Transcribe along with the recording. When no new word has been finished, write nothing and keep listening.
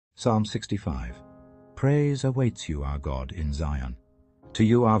Psalm 65. Praise awaits you, our God, in Zion. To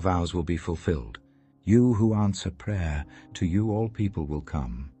you our vows will be fulfilled. You who answer prayer, to you all people will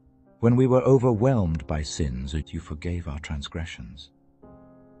come. When we were overwhelmed by sins, you forgave our transgressions.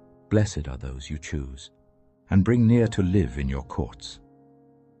 Blessed are those you choose, and bring near to live in your courts.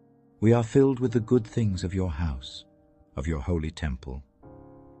 We are filled with the good things of your house, of your holy temple.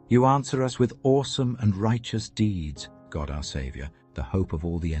 You answer us with awesome and righteous deeds, God our Savior, the hope of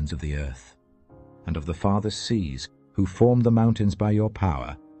all the ends of the earth, and of the farthest seas, who formed the mountains by your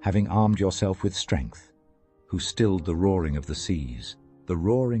power, having armed yourself with strength, who stilled the roaring of the seas, the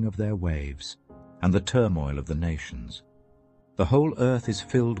roaring of their waves, and the turmoil of the nations. The whole earth is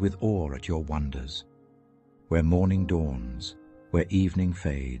filled with awe at your wonders. Where morning dawns, where evening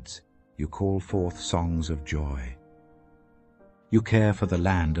fades, you call forth songs of joy. You care for the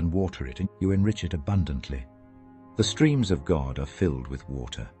land and water it, and you enrich it abundantly. The streams of God are filled with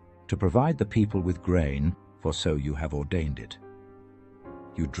water, to provide the people with grain, for so you have ordained it.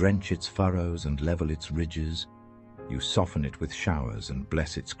 You drench its furrows and level its ridges. You soften it with showers and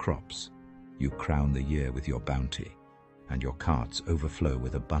bless its crops. You crown the year with your bounty, and your carts overflow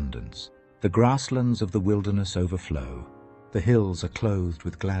with abundance. The grasslands of the wilderness overflow. The hills are clothed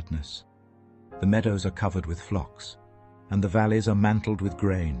with gladness. The meadows are covered with flocks, and the valleys are mantled with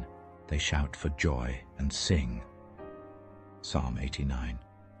grain. They shout for joy and sing. Psalm 89.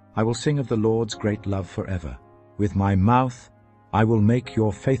 I will sing of the Lord's great love forever. With my mouth I will make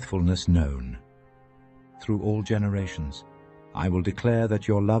your faithfulness known. Through all generations I will declare that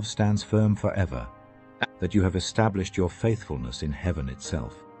your love stands firm forever, that you have established your faithfulness in heaven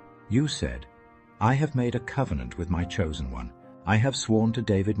itself. You said, I have made a covenant with my chosen one. I have sworn to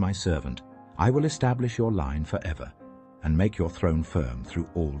David my servant, I will establish your line forever, and make your throne firm through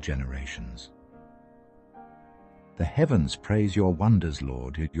all generations. The heavens praise your wonders,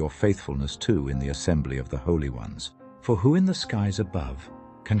 Lord, your faithfulness too in the assembly of the holy ones. For who in the skies above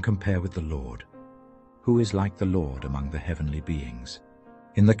can compare with the Lord? Who is like the Lord among the heavenly beings?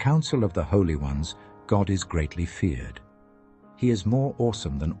 In the council of the holy ones, God is greatly feared. He is more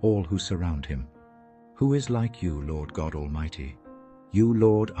awesome than all who surround him. Who is like you, Lord God Almighty? You,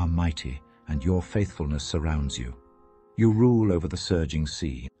 Lord, are mighty, and your faithfulness surrounds you. You rule over the surging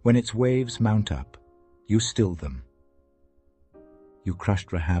sea. When its waves mount up, you still them. You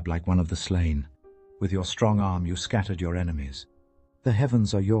crushed Rahab like one of the slain. With your strong arm you scattered your enemies. The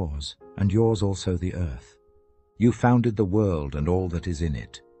heavens are yours, and yours also the earth. You founded the world and all that is in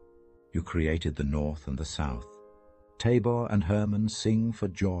it. You created the north and the south. Tabor and Hermon sing for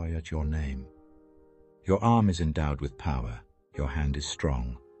joy at your name. Your arm is endowed with power. Your hand is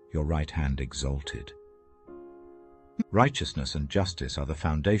strong, your right hand exalted. Righteousness and justice are the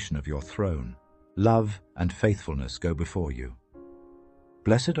foundation of your throne. Love and faithfulness go before you.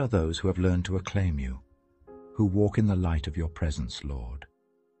 Blessed are those who have learned to acclaim you, who walk in the light of your presence, Lord.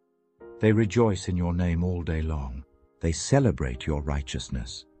 They rejoice in your name all day long. They celebrate your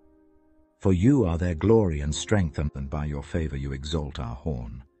righteousness. For you are their glory and strength, and by your favor you exalt our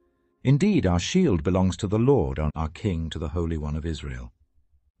horn. Indeed, our shield belongs to the Lord, our King, to the Holy One of Israel.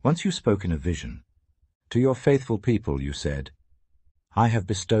 Once you spoke in a vision. To your faithful people you said, I have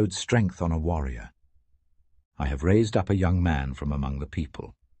bestowed strength on a warrior. I have raised up a young man from among the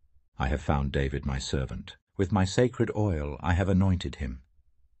people. I have found David my servant. With my sacred oil I have anointed him.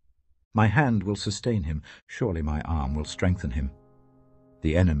 My hand will sustain him. Surely my arm will strengthen him.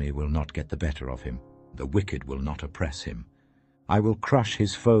 The enemy will not get the better of him. The wicked will not oppress him. I will crush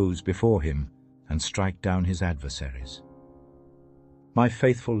his foes before him and strike down his adversaries. My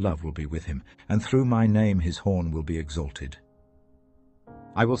faithful love will be with him, and through my name his horn will be exalted.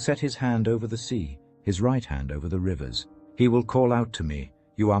 I will set his hand over the sea, his right hand over the rivers. He will call out to me,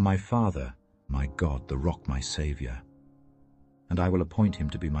 You are my Father, my God, the rock, my Savior. And I will appoint him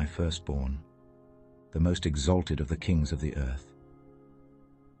to be my firstborn, the most exalted of the kings of the earth.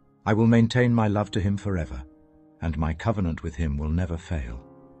 I will maintain my love to him forever, and my covenant with him will never fail.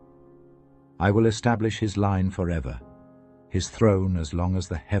 I will establish his line forever, his throne as long as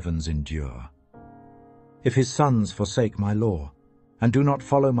the heavens endure. If his sons forsake my law, and do not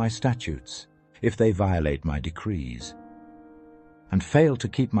follow my statutes, if they violate my decrees, and fail to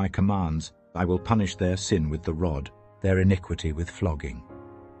keep my commands, I will punish their sin with the rod, their iniquity with flogging.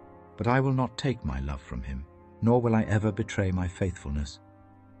 But I will not take my love from him, nor will I ever betray my faithfulness.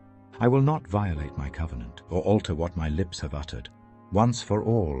 I will not violate my covenant, or alter what my lips have uttered. Once for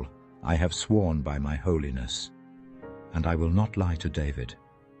all, I have sworn by my holiness, and I will not lie to David,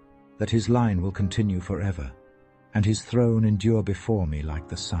 that his line will continue forever, and his throne endure before me like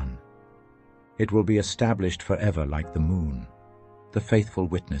the sun. It will be established forever like the moon. the faithful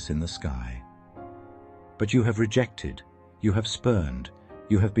witness in the sky. But you have rejected, you have spurned,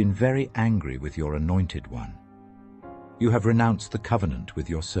 you have been very angry with your anointed one. You have renounced the covenant with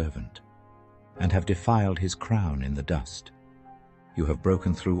your servant, and have defiled his crown in the dust. You have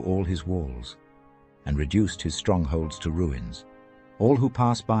broken through all his walls, and reduced his strongholds to ruins. All who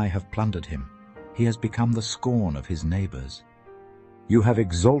pass by have plundered him. He has become the scorn of his neighbors. You have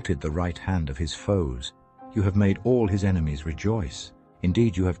exalted the right hand of his foes. You have made all his enemies rejoice.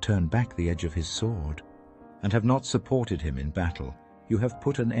 Indeed, you have turned back the edge of his sword, and have not supported him in battle. You have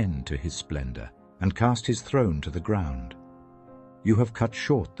put an end to his splendor, and cast his throne to the ground. You have cut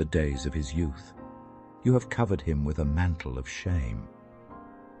short the days of his youth. You have covered him with a mantle of shame.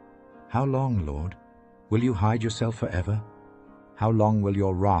 How long, Lord? Will you hide yourself forever? How long will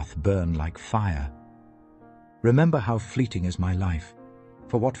your wrath burn like fire? Remember how fleeting is my life.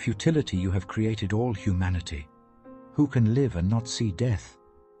 For what futility you have created all humanity. Who can live and not see death?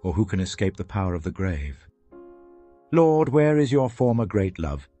 Or who can escape the power of the grave? Lord, where is your former great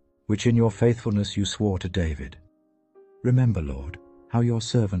love, which in your faithfulness you swore to David? Remember, Lord, how your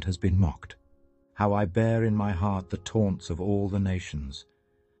servant has been mocked, how I bear in my heart the taunts of all the nations,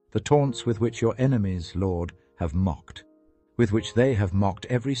 the taunts with which your enemies, Lord, have mocked, with which they have mocked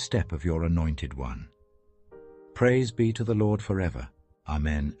every step of your anointed one. Praise be to the Lord forever.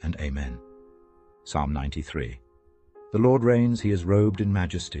 Amen and amen. Psalm 93. The Lord reigns, he is robed in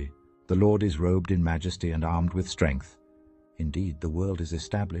majesty. The Lord is robed in majesty and armed with strength. Indeed, the world is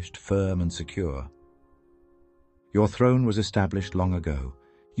established firm and secure. Your throne was established long ago.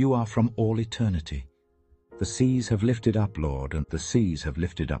 You are from all eternity. The seas have lifted up, Lord, and the seas have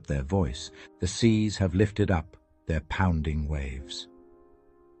lifted up their voice. The seas have lifted up their pounding waves.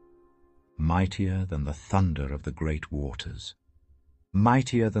 Mightier than the thunder of the great waters,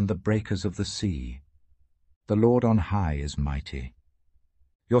 mightier than the breakers of the sea. The Lord on high is mighty.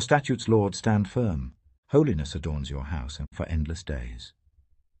 Your statutes, Lord, stand firm. Holiness adorns your house and for endless days.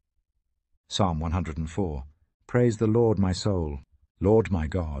 Psalm 104. Praise the Lord, my soul. Lord my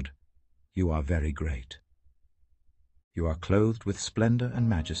God, you are very great. You are clothed with splendor and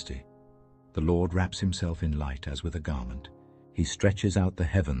majesty. The Lord wraps himself in light as with a garment. He stretches out the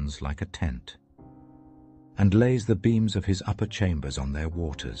heavens like a tent, and lays the beams of his upper chambers on their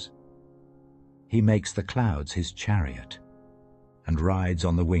waters. He makes the clouds his chariot, and rides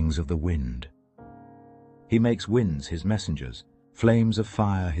on the wings of the wind. He makes winds his messengers, flames of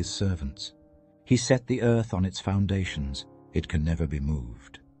fire his servants. He set the earth on its foundations. It can never be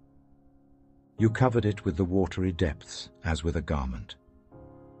moved. You covered it with the watery depths as with a garment.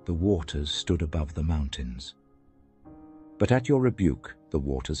 The waters stood above the mountains. But at your rebuke the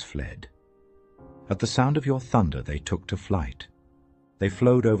waters fled. At the sound of your thunder they took to flight. They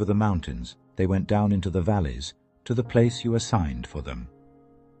flowed over the mountains. They went down into the valleys, to the place you assigned for them.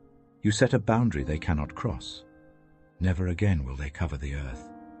 You set a boundary they cannot cross. Never again will they cover the earth.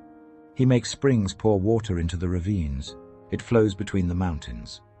 He makes springs pour water into the ravines. It flows between the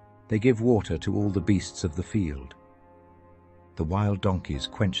mountains. They give water to all the beasts of the field. The wild donkeys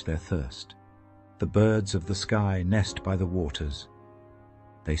quench their thirst. The birds of the sky nest by the waters.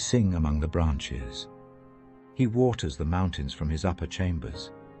 They sing among the branches. He waters the mountains from his upper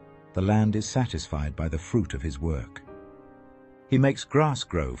chambers. The land is satisfied by the fruit of his work. He makes grass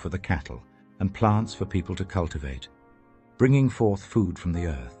grow for the cattle and plants for people to cultivate, bringing forth food from the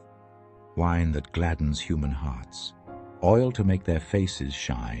earth, wine that gladdens human hearts, oil to make their faces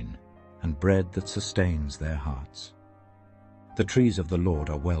shine, and bread that sustains their hearts. The trees of the Lord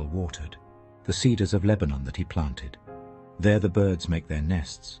are well watered, the cedars of Lebanon that he planted. There the birds make their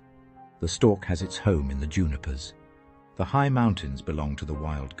nests. The stork has its home in the junipers. The high mountains belong to the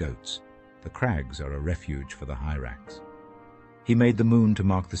wild goats. The crags are a refuge for the hyrax. He made the moon to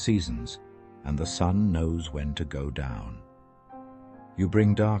mark the seasons, and the sun knows when to go down. You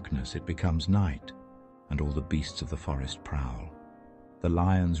bring darkness, it becomes night, and all the beasts of the forest prowl. The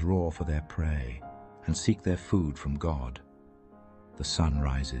lions roar for their prey, and seek their food from God. The sun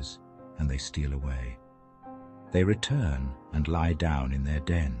rises, and they steal away. They return and lie down in their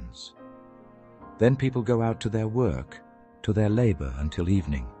dens. Then people go out to their work, to their labor until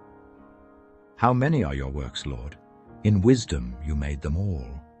evening. How many are your works, Lord? In wisdom you made them all.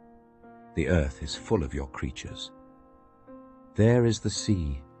 The earth is full of your creatures. There is the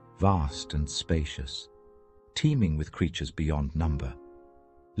sea, vast and spacious, teeming with creatures beyond number,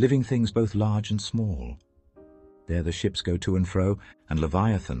 living things both large and small. There the ships go to and fro, and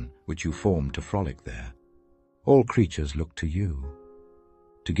Leviathan, which you formed to frolic there. All creatures look to you,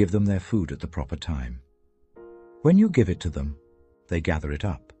 to give them their food at the proper time. When you give it to them, they gather it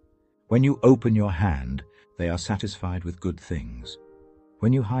up. When you open your hand, they are satisfied with good things.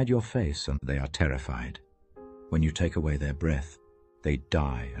 When you hide your face, and they are terrified. When you take away their breath, they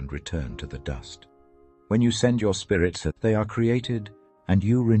die and return to the dust. When you send your spirits, they are created, and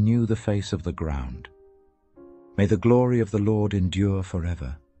you renew the face of the ground. May the glory of the Lord endure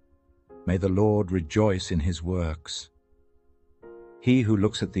forever. May the Lord rejoice in his works. He who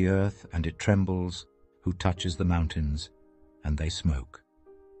looks at the earth, and it trembles, who touches the mountains, and they smoke.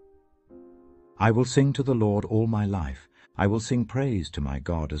 I will sing to the Lord all my life. I will sing praise to my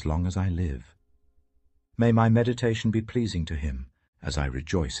God as long as I live. May my meditation be pleasing to him, as I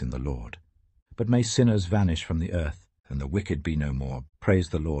rejoice in the Lord. But may sinners vanish from the earth, and the wicked be no more. Praise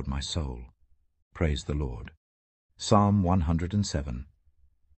the Lord, my soul. Praise the Lord. Psalm 107.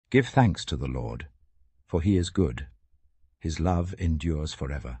 Give thanks to the Lord, for he is good. His love endures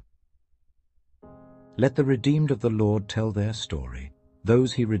forever. Let the redeemed of the Lord tell their story,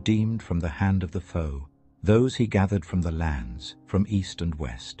 those he redeemed from the hand of the foe, those he gathered from the lands, from east and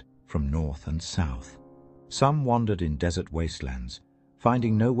west, from north and south. Some wandered in desert wastelands,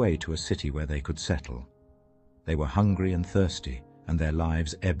 finding no way to a city where they could settle. They were hungry and thirsty, and their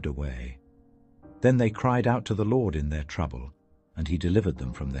lives ebbed away. Then they cried out to the Lord in their trouble, and he delivered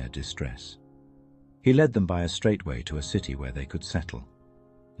them from their distress. He led them by a straight way to a city where they could settle.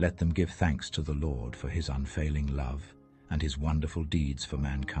 Let them give thanks to the Lord for his unfailing love and his wonderful deeds for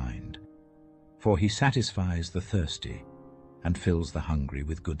mankind. For he satisfies the thirsty and fills the hungry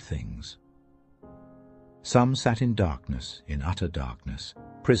with good things. Some sat in darkness, in utter darkness,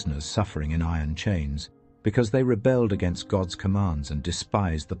 prisoners suffering in iron chains, because they rebelled against God's commands and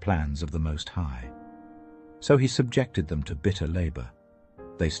despised the plans of the Most High. So he subjected them to bitter labor.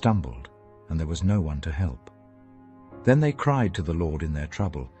 They stumbled, and there was no one to help. Then they cried to the Lord in their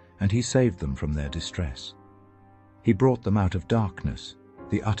trouble, and he saved them from their distress. He brought them out of darkness,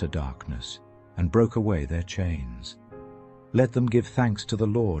 the utter darkness, and broke away their chains. Let them give thanks to the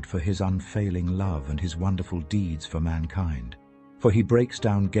Lord for his unfailing love and his wonderful deeds for mankind. For he breaks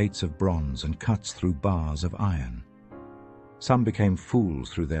down gates of bronze and cuts through bars of iron. Some became fools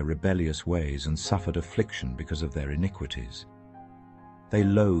through their rebellious ways and suffered affliction because of their iniquities. They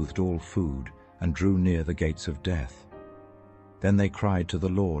loathed all food and drew near the gates of death. Then they cried to the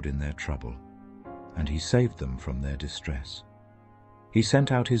Lord in their trouble, and he saved them from their distress. He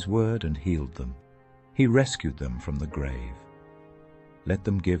sent out his word and healed them. He rescued them from the grave. Let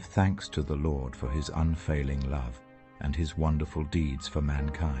them give thanks to the Lord for his unfailing love and his wonderful deeds for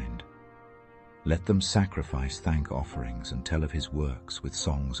mankind. Let them sacrifice thank offerings and tell of his works with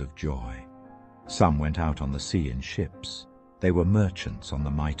songs of joy. Some went out on the sea in ships. They were merchants on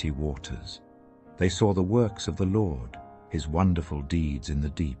the mighty waters. They saw the works of the Lord, his wonderful deeds in the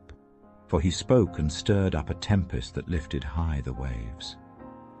deep. For he spoke and stirred up a tempest that lifted high the waves.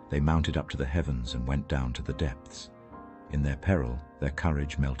 They mounted up to the heavens and went down to the depths. In their peril, their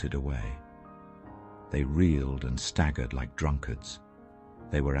courage melted away. They reeled and staggered like drunkards.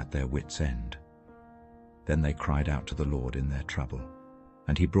 They were at their wits' end. Then they cried out to the Lord in their trouble,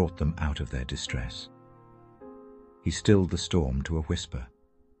 and he brought them out of their distress. He stilled the storm to a whisper.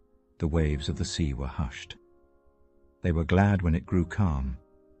 The waves of the sea were hushed. They were glad when it grew calm,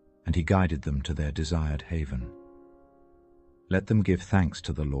 and he guided them to their desired haven. Let them give thanks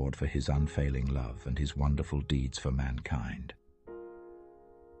to the Lord for his unfailing love and his wonderful deeds for mankind.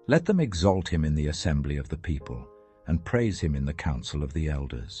 Let them exalt him in the assembly of the people and praise him in the council of the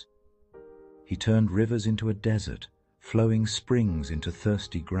elders. He turned rivers into a desert, flowing springs into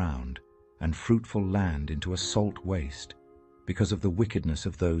thirsty ground, and fruitful land into a salt waste, because of the wickedness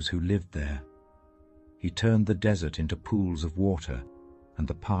of those who lived there. He turned the desert into pools of water, and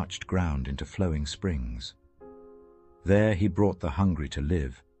the parched ground into flowing springs. There he brought the hungry to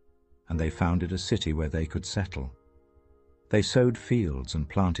live, and they founded a city where they could settle. They sowed fields and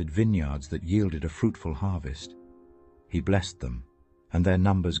planted vineyards that yielded a fruitful harvest. He blessed them, and their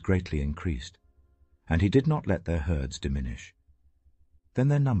numbers greatly increased, and he did not let their herds diminish. Then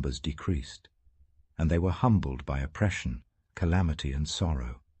their numbers decreased, and they were humbled by oppression, calamity, and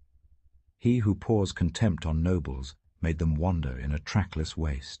sorrow. He who pours contempt on nobles made them wander in a trackless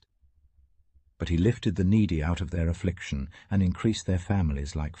waste. But he lifted the needy out of their affliction and increased their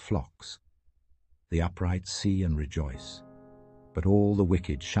families like flocks. The upright see and rejoice, but all the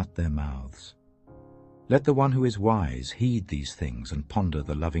wicked shut their mouths. Let the one who is wise heed these things and ponder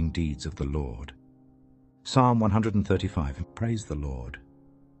the loving deeds of the Lord. Psalm 135. Praise the Lord.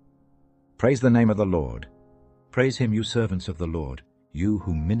 Praise the name of the Lord. Praise him, you servants of the Lord, you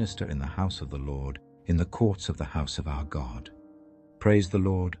who minister in the house of the Lord, in the courts of the house of our God. Praise the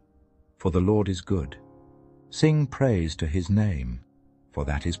Lord, for the Lord is good. Sing praise to his name, for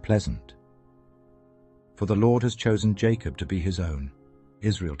that is pleasant. For the Lord has chosen Jacob to be his own,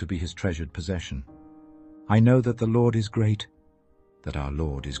 Israel to be his treasured possession. I know that the Lord is great, that our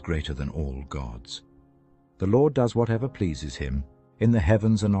Lord is greater than all gods. The Lord does whatever pleases him, in the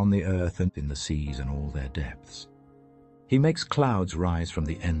heavens and on the earth and in the seas and all their depths. He makes clouds rise from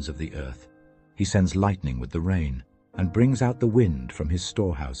the ends of the earth. He sends lightning with the rain, and brings out the wind from his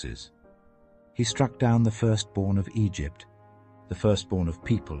storehouses. He struck down the firstborn of Egypt, the firstborn of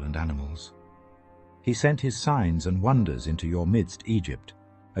people and animals. He sent his signs and wonders into your midst, Egypt,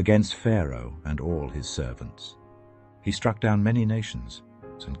 against Pharaoh and all his servants. He struck down many nations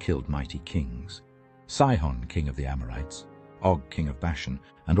and killed mighty kings, Sihon, king of the Amorites, Og, king of Bashan,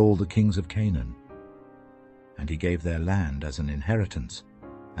 and all the kings of Canaan. And he gave their land as an inheritance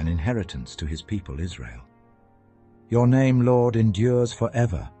to his people Israel. Your name, Lord, endures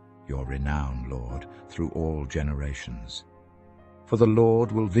forever, your renown, Lord, through all generations. For the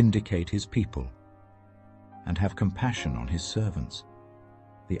Lord will vindicate his people and have compassion on his servants.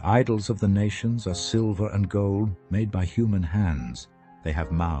 The idols of the nations are silver and gold, made by human hands. They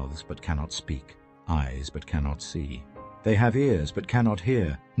have mouths but cannot speak, eyes but cannot see. They have ears but cannot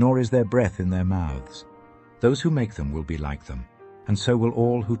hear, nor is there breath in their mouths. Those who make them will be like them, and so will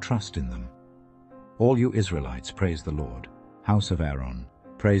all who trust in them. All you Israelites, praise the Lord. House of Aaron,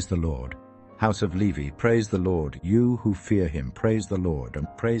 praise the Lord. House of Levi, praise the Lord. You who fear him, praise the Lord. And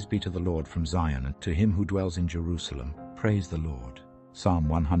praise be to the Lord from Zion, and to him who dwells in Jerusalem, praise the Lord. Psalm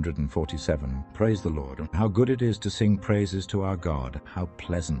 147, praise the Lord. How good it is to sing praises to our God, how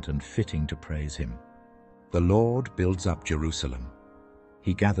pleasant and fitting to praise him. The Lord builds up Jerusalem.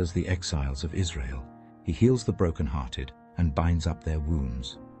 He gathers the exiles of Israel. He heals the brokenhearted and binds up their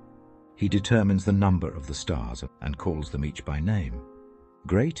wounds. He determines the number of the stars and calls them each by name.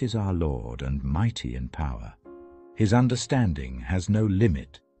 Great is our Lord and mighty in power. His understanding has no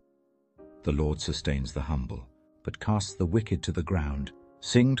limit. The Lord sustains the humble, but casts the wicked to the ground.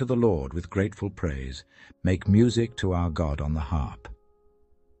 Sing to the Lord with grateful praise. Make music to our God on the harp.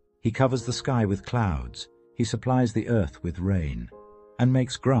 He covers the sky with clouds. He supplies the earth with rain, and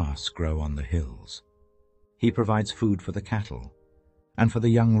makes grass grow on the hills. He provides food for the cattle, and for the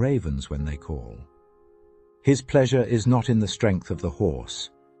young ravens when they call. His pleasure is not in the strength of the horse,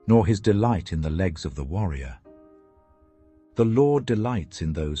 nor his delight in the legs of the warrior. The Lord delights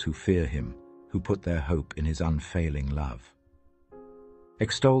in those who fear him, who put their hope in his unfailing love.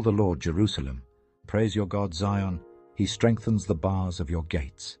 Extol the Lord, Jerusalem. Praise your God, Zion. He strengthens the bars of your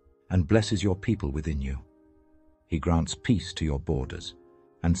gates, and blesses your people within you. He grants peace to your borders,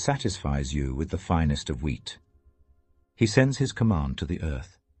 and satisfies you with the finest of wheat. He sends his command to the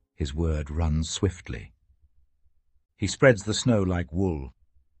earth. His word runs swiftly. He spreads the snow like wool,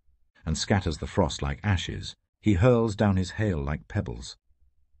 and scatters the frost like ashes. He hurls down his hail like pebbles.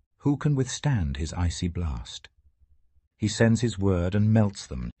 Who can withstand his icy blast? He sends his word and melts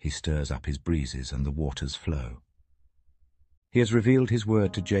them. He stirs up his breezes, and the waters flow. He has revealed his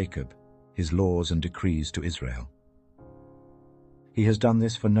word to Jacob, his laws and decrees to Israel. He has done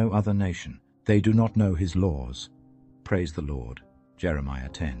this for no other nation. They do not know his laws. Praise the Lord. Jeremiah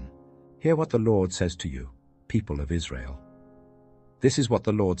 10. Hear what the Lord says to you, people of Israel. This is what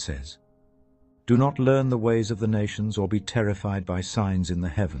the Lord says. Do not learn the ways of the nations, or be terrified by signs in the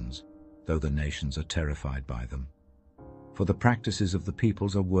heavens, though the nations are terrified by them. For the practices of the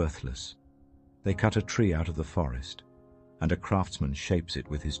peoples are worthless. They cut a tree out of the forest, and a craftsman shapes it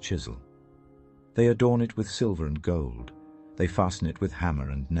with his chisel. They adorn it with silver and gold. They fasten it with hammer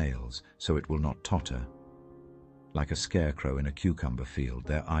and nails, so it will not totter. Like a scarecrow in a cucumber field,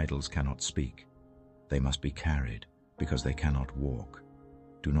 their idols cannot speak. They must be carried, because they cannot walk.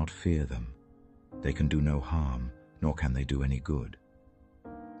 Do not fear them. They can do no harm, nor can they do any good.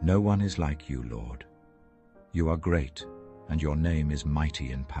 No one is like you, Lord. You are great, and your name is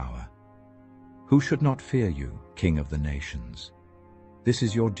mighty in power. Who should not fear you, King of the nations? This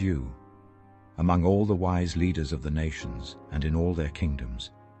is your due. Among all the wise leaders of the nations, and in all their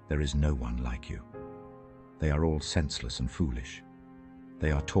kingdoms, there is no one like you. They are all senseless and foolish. They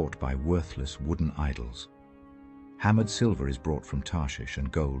are taught by worthless wooden idols. Hammered silver is brought from Tarshish,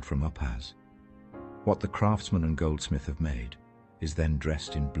 and gold from Upaz. What the craftsman and goldsmith have made is then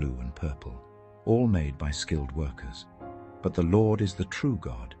dressed in blue and purple, all made by skilled workers. But the Lord is the true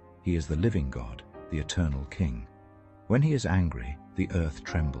God. He is the living God, the eternal King. When he is angry, the earth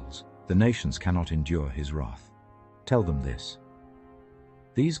trembles. The nations cannot endure his wrath. Tell them this.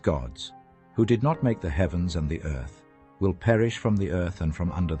 These gods, who did not make the heavens and the earth, will perish from the earth and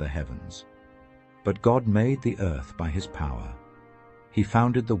from under the heavens. But God made the earth by his power. He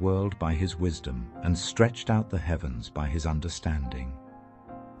founded the world by his wisdom, and stretched out the heavens by his understanding.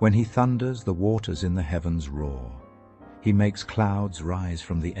 When he thunders, the waters in the heavens roar. He makes clouds rise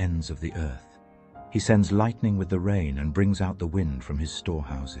from the ends of the earth. He sends lightning with the rain and brings out the wind from his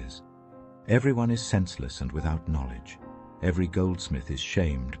storehouses. Everyone is senseless and without knowledge. Every goldsmith is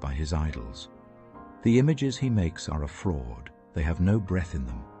shamed by his idols. The images he makes are a fraud. They have no breath in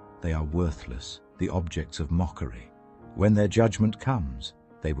them. They are worthless, the objects of mockery. When their judgment comes,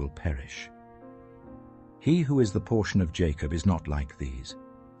 they will perish. He who is the portion of Jacob is not like these,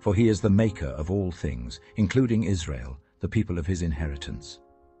 for he is the maker of all things, including Israel, the people of his inheritance.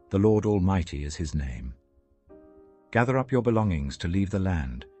 The Lord Almighty is his name. Gather up your belongings to leave the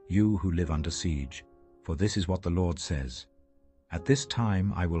land, you who live under siege, for this is what the Lord says. At this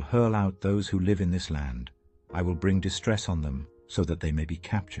time I will hurl out those who live in this land. I will bring distress on them, so that they may be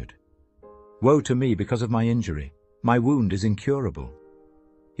captured. Woe to me because of my injury! My wound is incurable.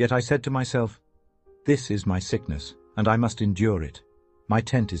 Yet I said to myself, this is my sickness, and I must endure it. My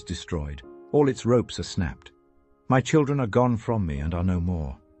tent is destroyed, all its ropes are snapped. My children are gone from me and are no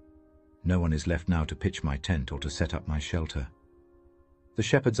more. No one is left now to pitch my tent or to set up my shelter. The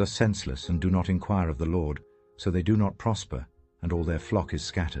shepherds are senseless and do not inquire of the Lord, so they do not prosper, and all their flock is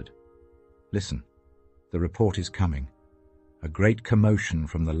scattered. Listen, the report is coming. A great commotion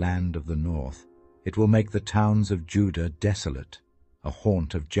from the land of the north. It will make the towns of Judah desolate, a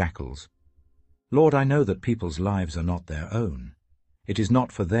haunt of jackals. Lord, I know that people's lives are not their own. It is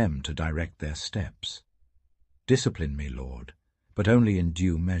not for them to direct their steps. Discipline me, Lord, but only in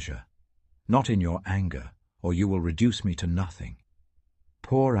due measure, not in your anger, or you will reduce me to nothing.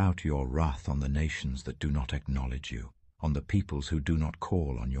 Pour out your wrath on the nations that do not acknowledge you, on the peoples who do not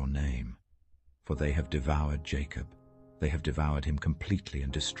call on your name. For they have devoured Jacob. They have devoured him completely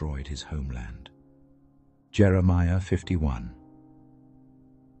and destroyed his homeland. Jeremiah 51.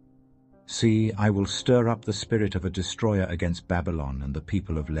 See, I will stir up the spirit of a destroyer against Babylon and the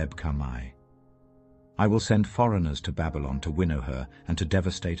people of Leb-Kamai. I will send foreigners to Babylon to winnow her and to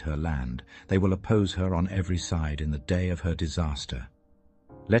devastate her land. They will oppose her on every side in the day of her disaster.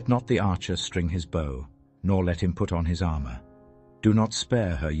 Let not the archer string his bow, nor let him put on his armor. Do not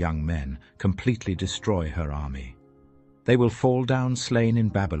spare her young men, completely destroy her army. They will fall down slain in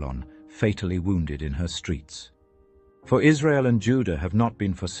Babylon, fatally wounded in her streets. For Israel and Judah have not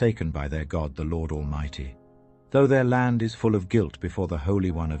been forsaken by their God, the Lord Almighty, though their land is full of guilt before the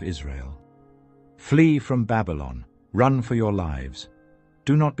Holy One of Israel. Flee from Babylon, run for your lives.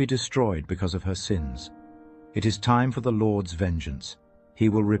 Do not be destroyed because of her sins. It is time for the Lord's vengeance. He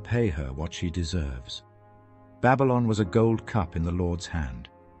will repay her what she deserves. Babylon was a gold cup in the Lord's hand.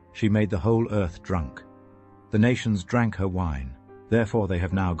 She made the whole earth drunk. The nations drank her wine, therefore they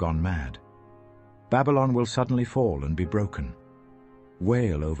have now gone mad. Babylon will suddenly fall and be broken.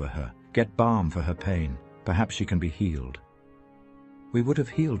 Wail over her, get balm for her pain, perhaps she can be healed. We would have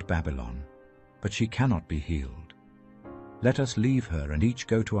healed Babylon, but she cannot be healed. Let us leave her and each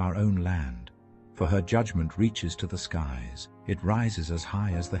go to our own land, for her judgment reaches to the skies, it rises as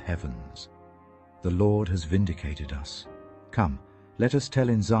high as the heavens. The Lord has vindicated us. Come, let us tell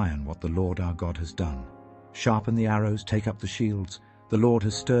in Zion what the Lord our God has done. Sharpen the arrows, take up the shields. The Lord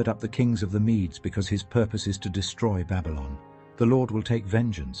has stirred up the kings of the Medes because his purpose is to destroy Babylon. The Lord will take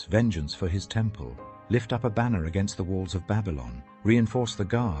vengeance, vengeance for his temple. Lift up a banner against the walls of Babylon. Reinforce the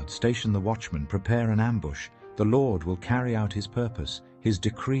guard, station the watchman, prepare an ambush. The Lord will carry out his purpose, his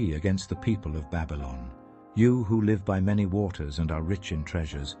decree against the people of Babylon. You who live by many waters and are rich in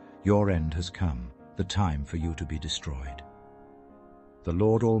treasures, your end has come, the time for you to be destroyed. The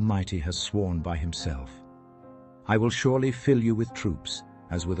Lord Almighty has sworn by himself. I will surely fill you with troops,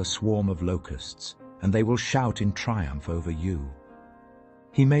 as with a swarm of locusts, and they will shout in triumph over you.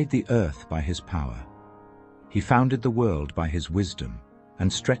 He made the earth by his power. He founded the world by his wisdom,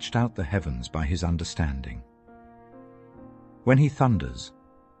 and stretched out the heavens by his understanding. When he thunders,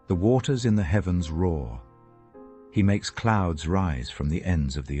 the waters in the heavens roar. He makes clouds rise from the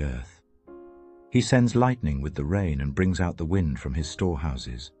ends of the earth. He sends lightning with the rain and brings out the wind from his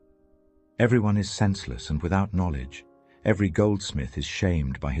storehouses. Everyone is senseless and without knowledge. Every goldsmith is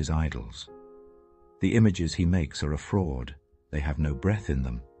shamed by his idols. The images he makes are a fraud. They have no breath in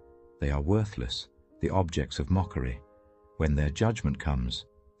them. They are worthless, the objects of mockery. When their judgment comes,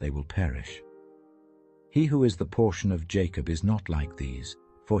 they will perish. He who is the portion of Jacob is not like these,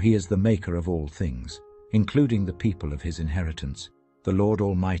 for he is the maker of all things, including the people of his inheritance. The Lord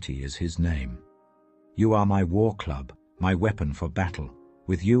Almighty is his name. You are my war club, my weapon for battle.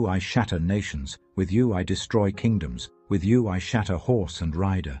 With you I shatter nations, with you I destroy kingdoms, with you I shatter horse and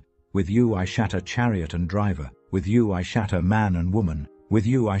rider, with you I shatter chariot and driver, with you I shatter man and woman, with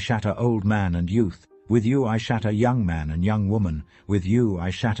you I shatter old man and youth, With you I shatter young man and young woman. With you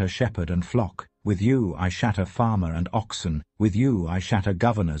I shatter shepherd and flock. With you I shatter farmer and oxen. With you I shatter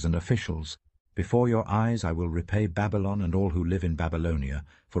governors and officials. Before your eyes I will repay Babylon and all who live in Babylonia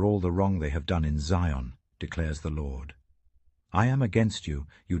for all the wrong they have done in Zion, declares the Lord. I am against you,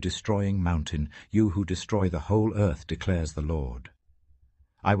 you destroying mountain, you who destroy the whole earth, declares the Lord.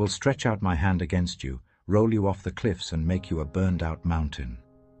 I will stretch out my hand against you, roll you off the cliffs and make you a burned-out mountain.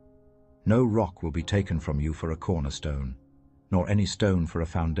 No rock will be taken from you for a cornerstone, nor any stone for a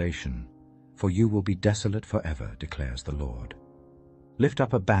foundation, for you will be desolate forever, declares the Lord. Lift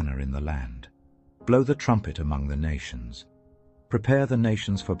up a banner in the land. Blow the trumpet among the nations. Prepare the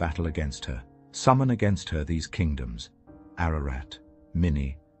nations for battle against her. Summon against her these kingdoms, Ararat,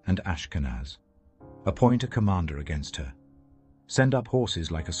 Minni, and Ashkenaz. Appoint a commander against her. Send up horses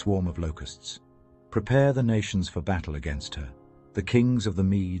like a swarm of locusts. Prepare the nations for battle against her, the kings of the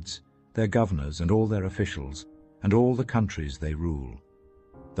Medes, their governors and all their officials, and all the countries they rule.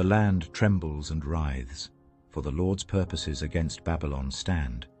 The land trembles and writhes, for the Lord's purposes against Babylon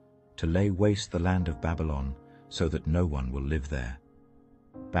stand, to lay waste the land of Babylon, so that no one will live there.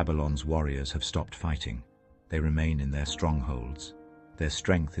 Babylon's warriors have stopped fighting. They remain in their strongholds. Their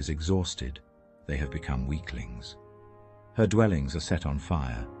strength is exhausted. They have become weaklings. Her dwellings are set on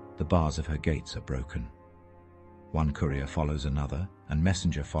fire. The bars of her gates are broken. One courier follows another, and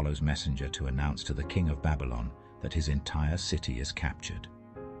messenger follows messenger to announce to the king of Babylon that his entire city is captured.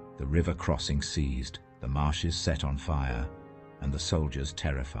 The river crossing seized, the marshes set on fire, and the soldiers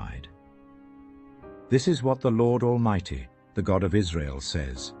terrified. This is what the Lord Almighty, the God of Israel,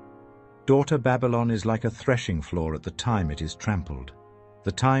 says. Daughter Babylon is like a threshing floor at the time it is trampled.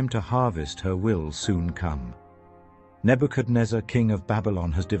 The time to harvest her will soon come. Nebuchadnezzar, king of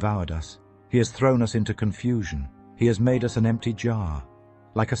Babylon, has devoured us. He has thrown us into confusion. He has made us an empty jar.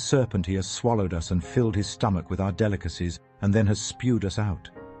 Like a serpent he has swallowed us and filled his stomach with our delicacies, and then has spewed us out.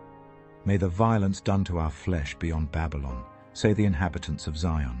 May the violence done to our flesh be on Babylon, say the inhabitants of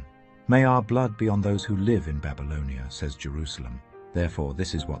Zion. May our blood be on those who live in Babylonia, says Jerusalem. Therefore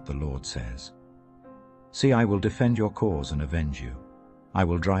this is what the Lord says. See, I will defend your cause and avenge you. I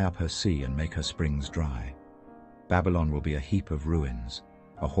will dry up her sea and make her springs dry. Babylon will be a heap of ruins,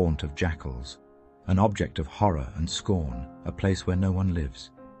 a haunt of jackals, an object of horror and scorn, a place where no one lives.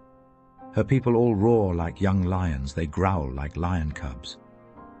 Her people all roar like young lions, they growl like lion cubs.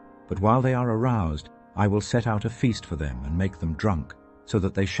 But while they are aroused, I will set out a feast for them and make them drunk, so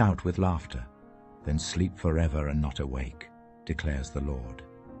that they shout with laughter, then sleep forever and not awake, declares the Lord.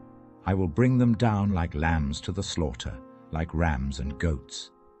 I will bring them down like lambs to the slaughter, like rams and goats.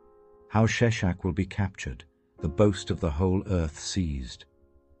 How Sheshach will be captured, the boast of the whole earth seized.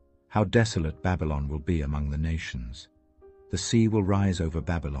 How desolate Babylon will be among the nations. The sea will rise over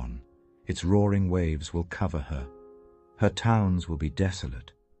Babylon. Its roaring waves will cover her. Her towns will be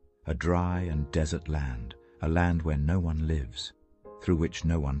desolate, a dry and desert land, a land where no one lives, through which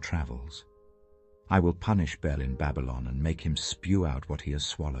no one travels. I will punish Bel in Babylon and make him spew out what he has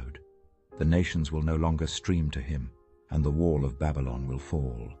swallowed. The nations will no longer stream to him, and the wall of Babylon will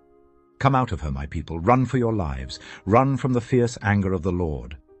fall. Come out of her, my people, run for your lives, run from the fierce anger of the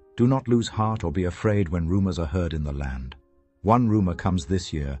Lord. Do not lose heart or be afraid when rumors are heard in the land. One rumor comes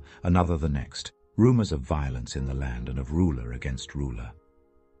this year, another the next, rumors of violence in the land and of ruler against ruler.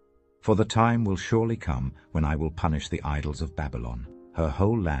 For the time will surely come when I will punish the idols of Babylon. Her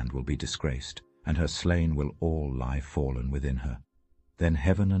whole land will be disgraced, and her slain will all lie fallen within her. Then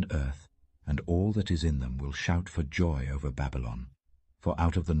heaven and earth, and all that is in them, will shout for joy over Babylon. For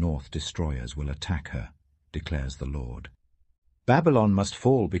out of the north destroyers will attack her, declares the Lord. Babylon must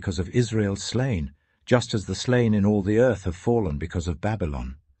fall because of Israel's slain, just as the slain in all the earth have fallen because of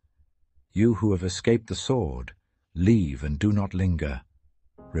Babylon. You who have escaped the sword, leave and do not linger.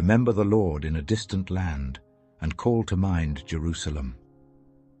 Remember the Lord in a distant land, and call to mind Jerusalem.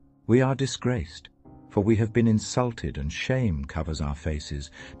 We are disgraced, for we have been insulted, and shame covers our faces,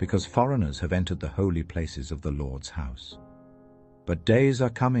 because foreigners have entered the holy places of the Lord's house. But days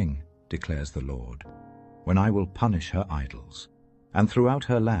are coming, declares the Lord, when I will punish her idols, and throughout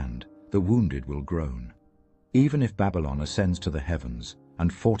her land the wounded will groan. Even if Babylon ascends to the heavens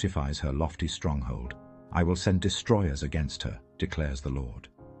and fortifies her lofty stronghold, I will send destroyers against her, declares the Lord.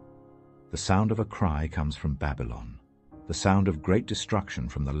 The sound of a cry comes from Babylon, the sound of great destruction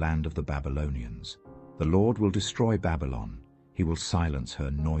from the land of the Babylonians. The Lord will destroy Babylon. He will silence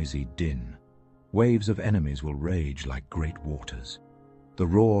her noisy din. Waves of enemies will rage like great waters. The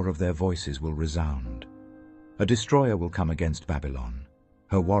roar of their voices will resound. A destroyer will come against Babylon.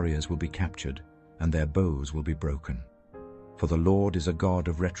 Her warriors will be captured, and their bows will be broken. For the Lord is a God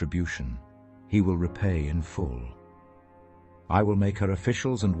of retribution. he will repay in full. I will make her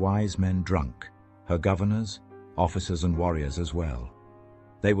officials and wise men drunk, her governors, officers and warriors as well.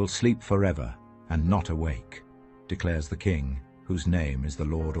 They will sleep forever and not awake, declares the King, whose name is the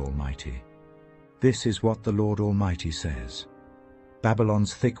Lord Almighty. This is what the Lord Almighty says.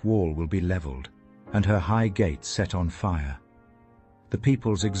 Babylon's thick wall will be leveled, and her high gates set on fire. The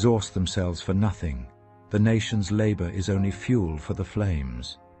peoples exhaust themselves for nothing. The nation's labor is only fuel for the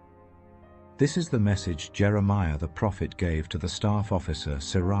flames. This is the message Jeremiah the prophet gave to the staff officer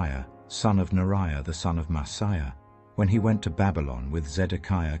Seraiah, son of Neriah the son of Maaseiah, when he went to Babylon with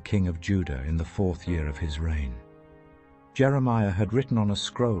Zedekiah king of Judah in the 4th year of his reign. Jeremiah had written on a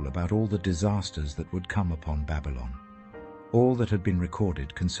scroll about all the disasters that would come upon Babylon, all that had been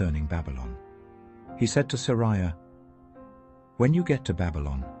recorded concerning Babylon. He said to Seraiah, "When you get to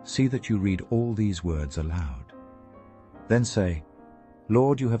Babylon, see that you read all these words aloud. Then say,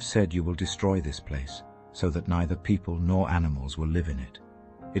 'Lord, you have said you will destroy this place, so that neither people nor animals will live in it.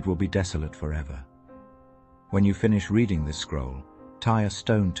 It will be desolate forever.' When you finish reading this scroll, tie a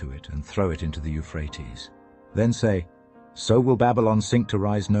stone to it and throw it into the Euphrates. Then say, 'So will Babylon sink to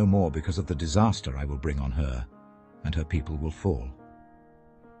rise no more because of the disaster I will bring on her, and her people will fall.'"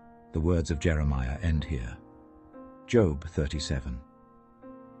 The words of Jeremiah end here. Job 37.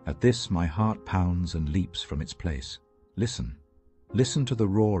 At this my heart pounds and leaps from its place. Listen. Listen to the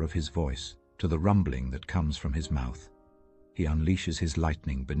roar of his voice, to the rumbling that comes from his mouth. He unleashes his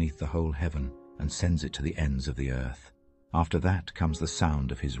lightning beneath the whole heaven and sends it to the ends of the earth. After that comes the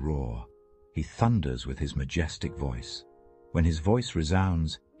sound of his roar. He thunders with his majestic voice. When his voice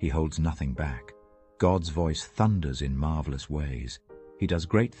resounds, he holds nothing back. God's voice thunders in marvelous ways. He does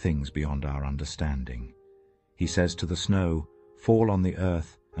great things beyond our understanding. He says to the snow, "Fall on the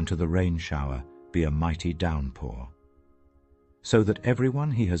earth," and to the rain shower, "Be a mighty downpour." So that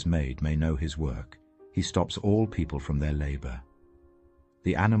everyone he has made may know his work, he stops all people from their labor.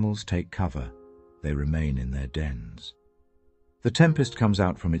 The animals take cover, they remain in their dens. The tempest comes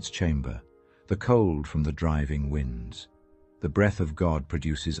out from its chamber, the cold from the driving winds. The breath of God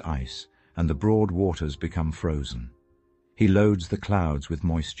produces ice, and the broad waters become frozen. He loads the clouds with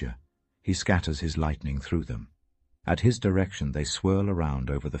moisture. He scatters his lightning through them. At his direction they swirl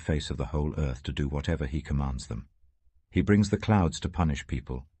around over the face of the whole earth to do whatever he commands them. He brings the clouds to punish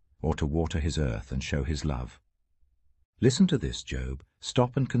people, or to water his earth and show his love. Listen to this, Job.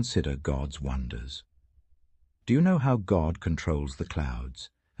 Stop and consider God's wonders. Do you know how God controls the clouds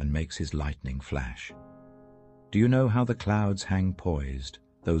and makes his lightning flash? Do you know how the clouds hang poised,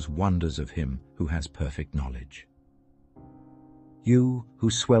 those wonders of him who has perfect knowledge? You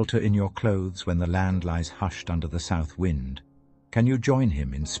who swelter in your clothes when the land lies hushed under the south wind, can you join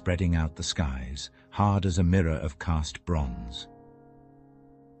him in spreading out the skies, hard as a mirror of cast bronze?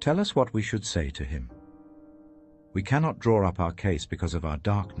 Tell us what we should say to him. We cannot draw up our case because of our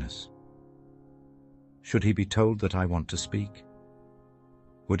darkness. Should he be told that I want to speak?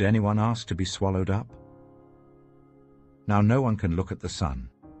 Would anyone ask to be swallowed up? Now no one can look at the sun,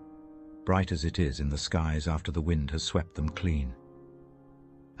 bright as it is in the skies after the wind has swept them clean.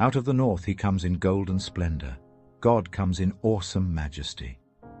 Out of the north he comes in golden splendor. God comes in awesome majesty.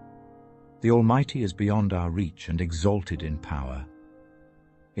 The Almighty is beyond our reach and exalted in power.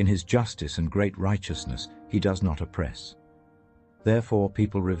 In his justice and great righteousness he does not oppress. Therefore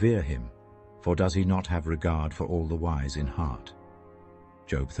people revere him, for does he not have regard for all the wise in heart?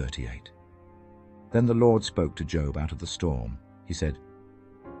 Job 38. Then the Lord spoke to Job out of the storm. He said,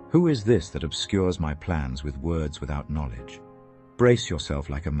 "Who is this that obscures my plans with words without knowledge? Brace yourself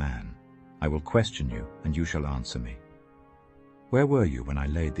like a man. I will question you, and you shall answer me. Where were you when I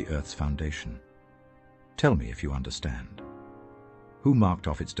laid the earth's foundation? Tell me if you understand. Who marked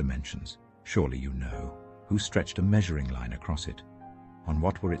off its dimensions? Surely you know. Who stretched a measuring line across it? On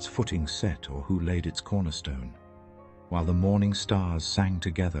what were its footings set, or who laid its cornerstone? While the morning stars sang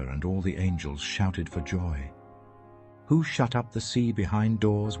together and all the angels shouted for joy. Who shut up the sea behind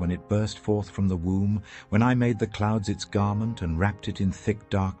doors when it burst forth from the womb, when I made the clouds its garment and wrapped it in thick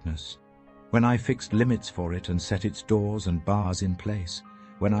darkness? When I fixed limits for it and set its doors and bars in place?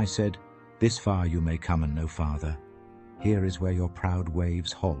 When I said, 'This far you may come and no farther. Here is where your proud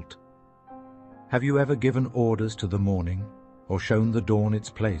waves halt.' Have you ever given orders to the morning, or shown the dawn its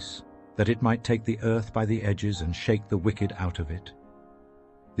place, that it might take the earth by the edges and shake the wicked out of it?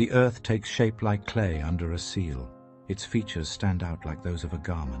 The earth takes shape like clay under a seal. Its features stand out like those of a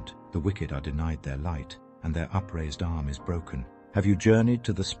garment. The wicked are denied their light, and their upraised arm is broken. Have you journeyed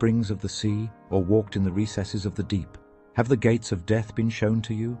to the springs of the sea, or walked in the recesses of the deep? Have the gates of death been shown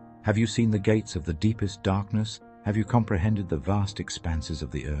to you? Have you seen the gates of the deepest darkness? Have you comprehended the vast expanses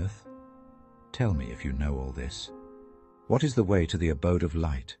of the earth? Tell me if you know all this. What is the way to the abode of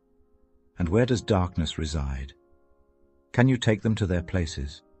light? And where does darkness reside? Can you take them to their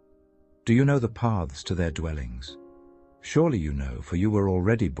places? Do you know the paths to their dwellings? Surely you know, for you were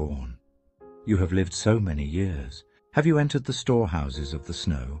already born. You have lived so many years. Have you entered the storehouses of the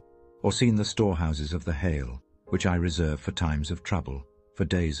snow, or seen the storehouses of the hail, which I reserve for times of trouble, for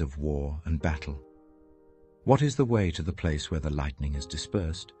days of war and battle? What is the way to the place where the lightning is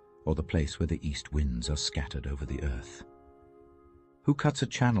dispersed, or the place where the east winds are scattered over the earth? Who cuts a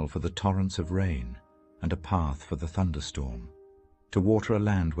channel for the torrents of rain, and a path for the thunderstorm, to water a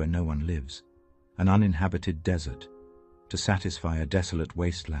land where no one lives, an uninhabited desert, to satisfy a desolate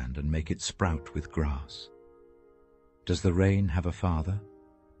wasteland and make it sprout with grass? Does the rain have a father?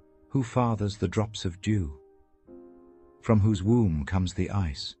 Who fathers the drops of dew? From whose womb comes the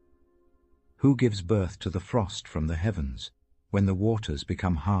ice? Who gives birth to the frost from the heavens, when the waters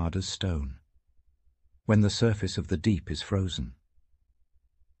become hard as stone, when the surface of the deep is frozen?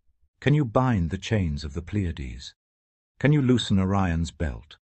 Can you bind the chains of the Pleiades? Can you loosen Orion's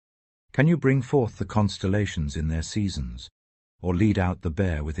belt? Can you bring forth the constellations in their seasons, or lead out the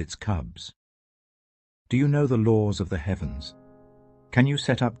bear with its cubs? Do you know the laws of the heavens? Can you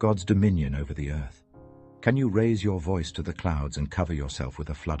set up God's dominion over the earth? Can you raise your voice to the clouds and cover yourself with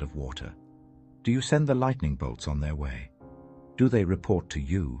a flood of water? Do you send the lightning bolts on their way? Do they report to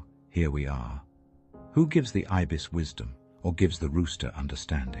you, "Here we are"? Who gives the ibis wisdom, or gives the rooster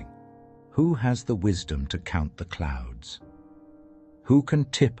understanding? Who has the wisdom to count the clouds? Who can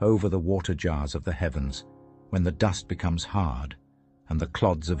tip over the water jars of the heavens when the dust becomes hard and the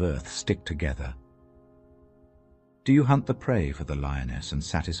clods of earth stick together? Do you hunt the prey for the lioness and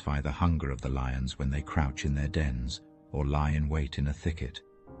satisfy the hunger of the lions when they crouch in their dens or lie in wait in a thicket?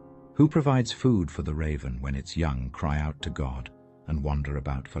 Who provides food for the raven when its young cry out to God and wander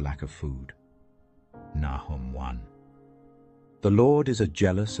about for lack of food? Nahum 1. The Lord is a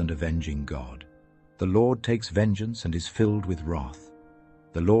jealous and avenging God. The Lord takes vengeance and is filled with wrath.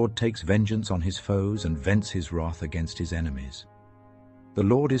 The Lord takes vengeance on his foes and vents his wrath against his enemies. The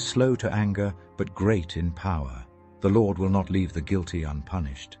Lord is slow to anger, but great in power. The Lord will not leave the guilty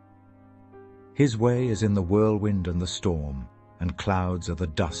unpunished. His way is in the whirlwind and the storm, and clouds are the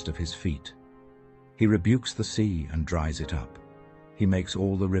dust of his feet. He rebukes the sea and dries it up. He makes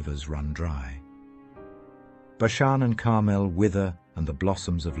all the rivers run dry. Bashan and Carmel wither, and the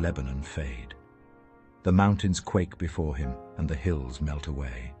blossoms of Lebanon fade. The mountains quake before him, and the hills melt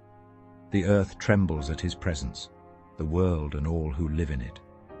away. The earth trembles at his presence, the world and all who live in it.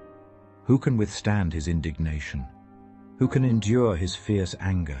 Who can withstand his indignation? Who can endure his fierce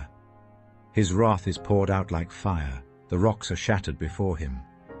anger? His wrath is poured out like fire, the rocks are shattered before him.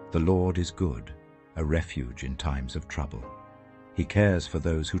 The Lord is good, a refuge in times of trouble. He cares for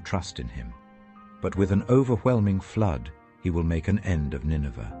those who trust in him. But with an overwhelming flood, he will make an end of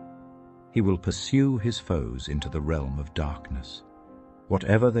Nineveh. He will pursue his foes into the realm of darkness.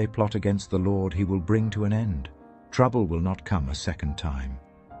 Whatever they plot against the Lord, he will bring to an end. Trouble will not come a second time.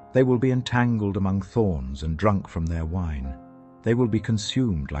 They will be entangled among thorns and drunk from their wine. They will be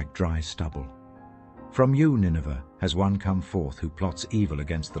consumed like dry stubble. From you, Nineveh, has one come forth who plots evil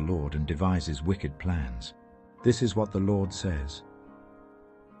against the Lord and devises wicked plans. This is what the Lord says.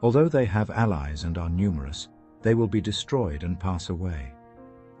 Although they have allies and are numerous, they will be destroyed and pass away.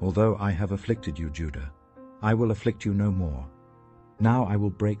 Although I have afflicted you, Judah, I will afflict you no more. Now I will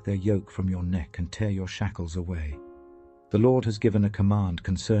break their yoke from your neck and tear your shackles away. The Lord has given a command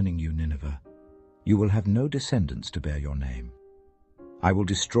concerning you, Nineveh. You will have no descendants to bear your name. I will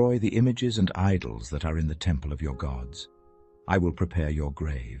destroy the images and idols that are in the temple of your gods. I will prepare your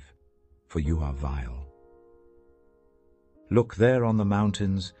grave, for you are vile. Look there on the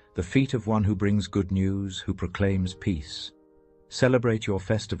mountains, the feet of one who brings good news, who proclaims peace. Celebrate your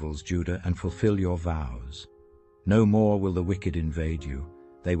festivals, Judah, and fulfill your vows. No more will the wicked invade you.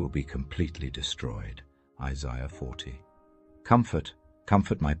 They will be completely destroyed. Isaiah 40. Comfort,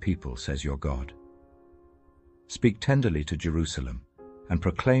 comfort my people, says your God. Speak tenderly to Jerusalem, and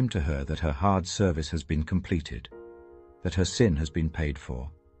proclaim to her that her hard service has been completed, that her sin has been paid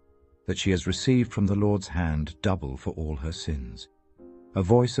for, that she has received from the Lord's hand double for all her sins. A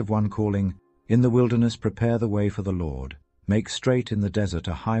voice of one calling, "In the wilderness prepare the way for the Lord. Make straight in the desert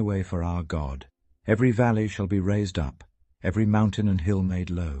a highway for our God. Every valley shall be raised up, every mountain and hill made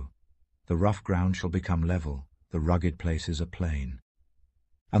low. The rough ground shall become level, the rugged places a plain.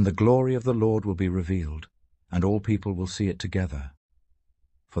 And the glory of the Lord will be revealed, and all people will see it together.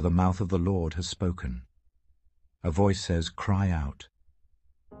 For the mouth of the Lord has spoken." A voice says, "Cry out."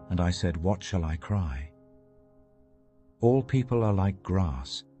 And I said, "What shall I cry?" All people are like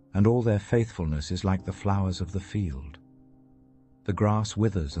grass, and all their faithfulness is like the flowers of the field. The grass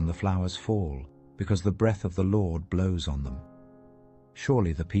withers and the flowers fall, because the breath of the Lord blows on them.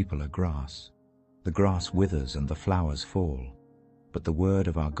 Surely the people are grass. The grass withers and the flowers fall, but the word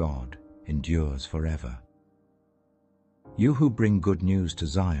of our God endures forever. You who bring good news to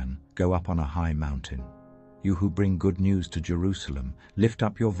Zion, go up on a high mountain. You who bring good news to Jerusalem, lift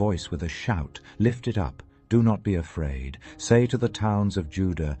up your voice with a shout. Lift it up, do not be afraid. Say to the towns of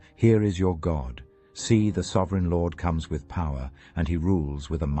Judah, here is your God. See, the sovereign Lord comes with power, and he rules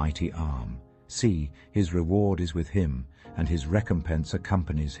with a mighty arm. See, his reward is with him, and his recompense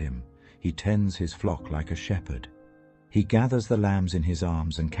accompanies him. He tends his flock like a shepherd. He gathers the lambs in his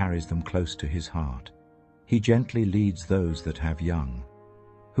arms and carries them close to his heart. He gently leads those that have young.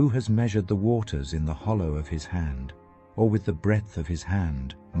 Who has measured the waters in the hollow of his hand, or with the breadth of his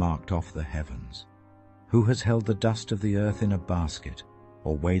hand marked off the heavens? Who has held the dust of the earth in a basket,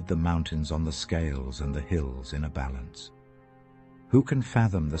 or weighed the mountains on the scales and the hills in a balance? Who can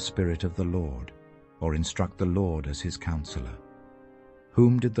fathom the Spirit of the Lord, or instruct the Lord as his counselor?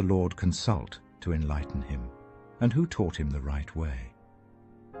 Whom did the Lord consult to enlighten him, and who taught him the right way?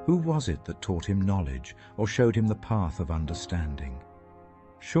 Who was it that taught him knowledge, or showed him the path of understanding?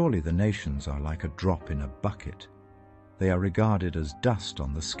 Surely the nations are like a drop in a bucket. They are regarded as dust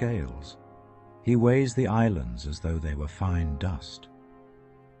on the scales. He weighs the islands as though they were fine dust.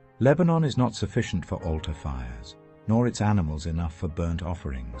 Lebanon is not sufficient for altar fires, nor its animals enough for burnt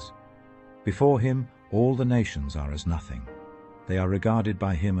offerings. Before him all the nations are as nothing. They are regarded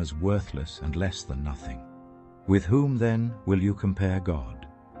by him as worthless and less than nothing. With whom then will you compare God?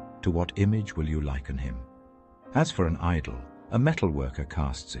 To what image will you liken him? As for an idol, a metal worker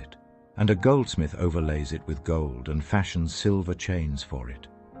casts it, and a goldsmith overlays it with gold and fashions silver chains for it.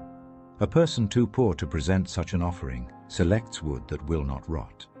 A person too poor to present such an offering selects wood that will not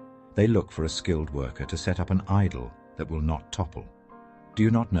rot. They look for a skilled worker to set up an idol that will not topple. Do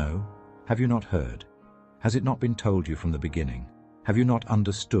you not know? Have you not heard? Has it not been told you from the beginning? Have you not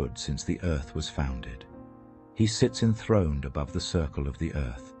understood since the earth was founded? He sits enthroned above the circle of the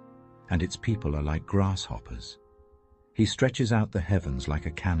earth, and its people are like grasshoppers. He stretches out the heavens like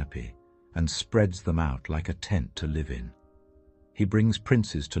a canopy, and spreads them out like a tent to live in. He brings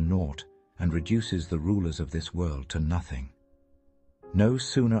princes to naught, and reduces the rulers of this world to nothing. No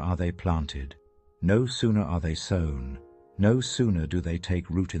sooner are they planted, no sooner are they sown, no sooner do they take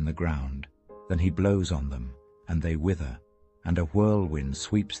root in the ground, than he blows on them, and they wither, and a whirlwind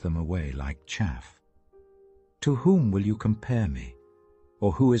sweeps them away like chaff. To whom will you compare me?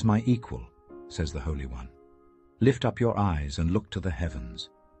 Or who is my equal? Says the Holy One. Lift up your eyes and look to the heavens.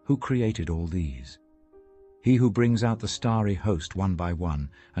 Who created all these? He who brings out the starry host one by one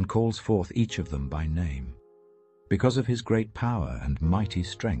and calls forth each of them by name. Because of his great power and mighty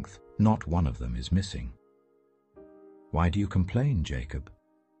strength, not one of them is missing. Why do you complain, Jacob?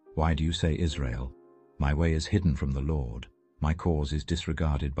 Why do you say, Israel, my way is hidden from the Lord, my cause is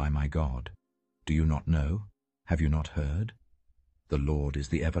disregarded by my God? Do you not know? Have you not heard? The Lord is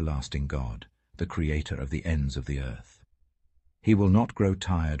the everlasting God, the creator of the ends of the earth. He will not grow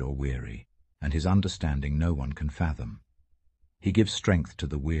tired or weary, and his understanding no one can fathom. He gives strength to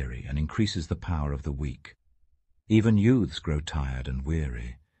the weary and increases the power of the weak. Even youths grow tired and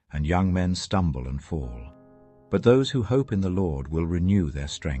weary, and young men stumble and fall. But those who hope in the Lord will renew their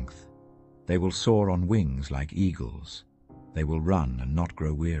strength. They will soar on wings like eagles. They will run and not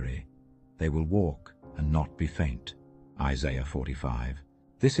grow weary. They will walk and not be faint. Isaiah 45.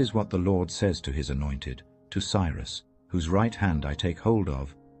 This is what the Lord says to his anointed, to Cyrus, whose right hand I take hold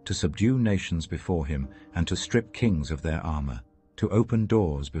of, to subdue nations before him, and to strip kings of their armor, to open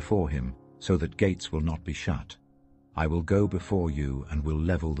doors before him, so that gates will not be shut. I will go before you and will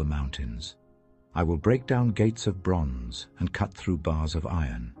level the mountains. I will break down gates of bronze and cut through bars of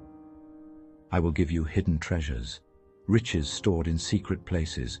iron. I will give you hidden treasures, riches stored in secret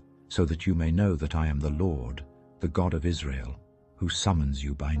places, so that you may know that I am the Lord, the God of Israel, who summons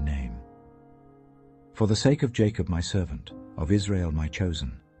you by name. For the sake of Jacob my servant, of Israel my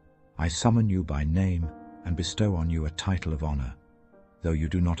chosen, I summon you by name and bestow on you a title of honor, though you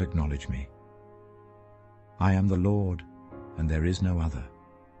do not acknowledge me. I am the Lord, and there is no other.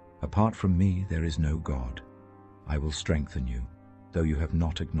 Apart from me there is no God. I will strengthen you, though you have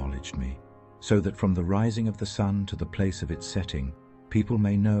not acknowledged me, so that from the rising of the sun to the place of its setting, people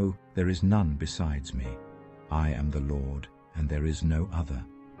may know there is none besides me. I am the Lord, and there is no other.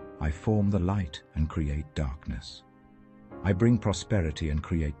 I form the light and create darkness. I bring prosperity and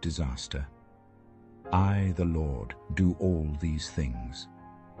create disaster. I, the Lord, do all these things.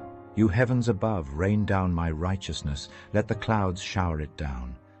 You heavens above, rain down my righteousness. Let the clouds shower it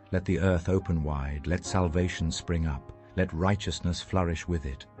down. Let the earth open wide, let salvation spring up, let righteousness flourish with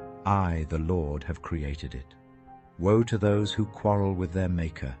it. I, the Lord, have created it. Woe to those who quarrel with their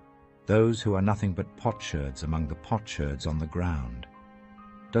Maker, those who are nothing but potsherds among the potsherds on the ground.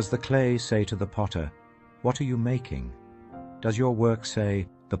 Does the clay say to the potter, "What are you making?" Does your work say,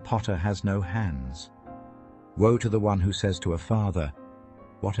 "The potter has no hands"? Woe to the one who says to a father,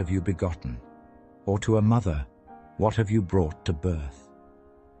 "What have you begotten?" Or to a mother, "What have you brought to birth?"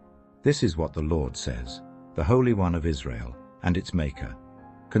 This is what the Lord says, the Holy One of Israel, and its Maker.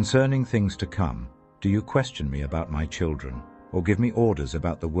 Concerning things to come, do you question me about my children, or give me orders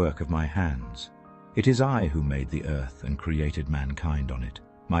about the work of my hands? It is I who made the earth and created mankind on it.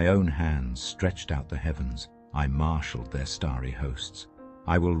 My own hands stretched out the heavens. I marshaled their starry hosts.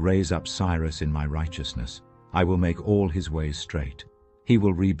 I will raise up Cyrus in my righteousness. I will make all his ways straight. He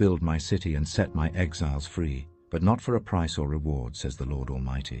will rebuild my city and set my exiles free, but not for a price or reward, says the Lord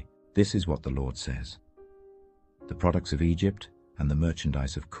Almighty. This is what the Lord says. The products of Egypt and the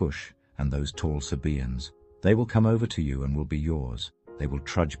merchandise of Cush and those tall Sabaeans, they will come over to you and will be yours. They will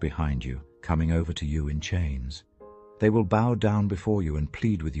trudge behind you, coming over to you in chains. They will bow down before you and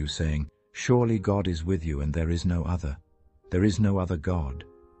plead with you, saying, "Surely God is with you, and there is no other. There is no other God."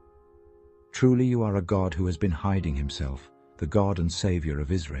 Truly you are a God who has been hiding himself, the God and Savior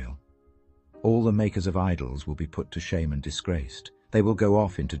of Israel. All the makers of idols will be put to shame and disgraced. They will go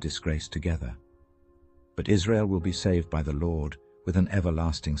off into disgrace together. But Israel will be saved by the Lord with an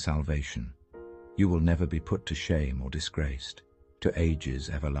everlasting salvation. You will never be put to shame or disgraced, to ages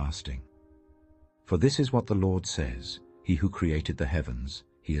everlasting. For this is what the Lord says, He who created the heavens,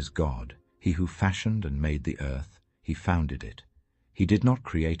 He is God. He who fashioned and made the earth, He founded it. He did not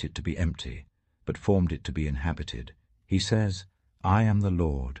create it to be empty, but formed it to be inhabited. He says, "I am the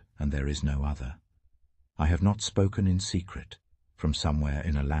Lord, and there is no other. I have not spoken in secret, from somewhere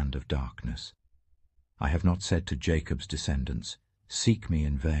in a land of darkness. I have not said to Jacob's descendants, 'Seek me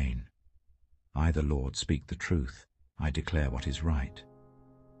in vain.' I, the Lord, speak the truth. I declare what is right.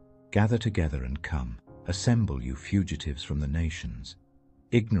 Gather together and come. Assemble, you fugitives from the nations.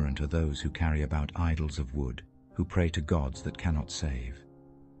 Ignorant are those who carry about idols of wood, who pray to gods that cannot save.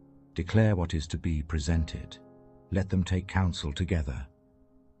 Declare what is to be, present it. Let them take counsel together.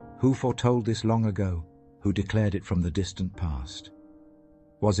 Who foretold this long ago? Who declared it from the distant past?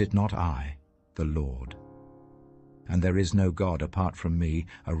 Was it not I, the Lord? And there is no God apart from me,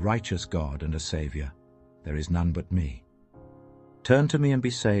 a righteous God and a Savior. There is none but me. Turn to me and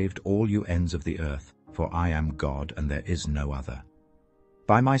be saved, all you ends of the earth, for I am God and there is no other.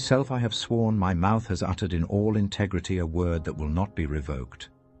 By myself I have sworn, my mouth has uttered in all integrity a word that will not be revoked.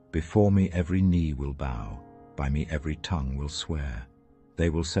 Before me every knee will bow, by me every tongue will swear. They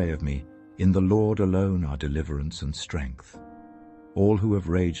will say of me, "In the Lord alone are deliverance and strength." All who have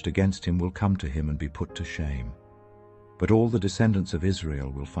raged against him will come to him and be put to shame. But all the descendants of Israel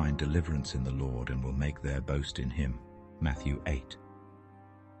will find deliverance in the Lord and will make their boast in him. Matthew 8.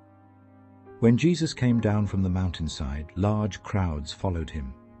 When Jesus came down from the mountainside, large crowds followed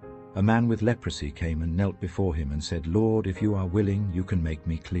him. A man with leprosy came and knelt before him and said, "Lord, if you are willing, you can make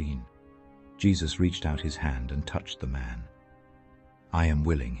me clean." Jesus reached out his hand and touched the man. "I am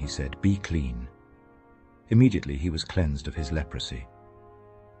willing," he said, "be clean." Immediately he was cleansed of his leprosy.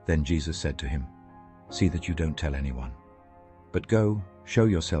 Then Jesus said to him, "See that you don't tell anyone. But go, show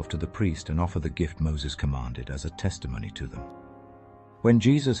yourself to the priest and offer the gift Moses commanded as a testimony to them." When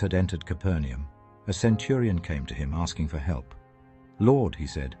Jesus had entered Capernaum, a centurion came to him asking for help. "Lord," he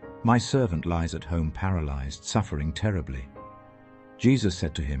said, "my servant lies at home paralyzed, suffering terribly." Jesus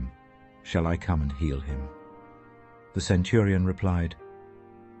said to him, "Shall I come and heal him?" The centurion replied,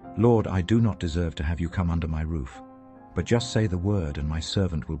 "Lord, I do not deserve to have you come under my roof, but just say the word and my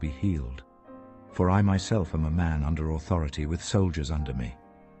servant will be healed. For I myself am a man under authority with soldiers under me.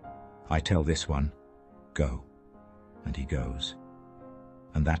 I tell this one, 'Go,' and he goes.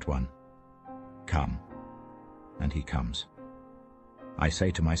 And that one, 'Come,' and he comes. I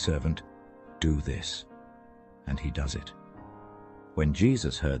say to my servant, 'Do this,' and he does it." When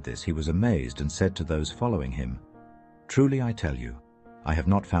Jesus heard this, he was amazed and said to those following him, "Truly I tell you, I have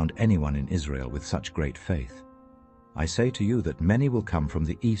not found anyone in Israel with such great faith. I say to you that many will come from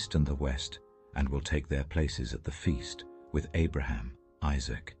the east and the west, and will take their places at the feast with Abraham,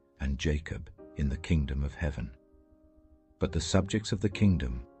 Isaac, and Jacob in the kingdom of heaven. But the subjects of the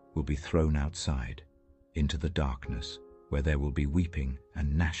kingdom will be thrown outside, into the darkness, where there will be weeping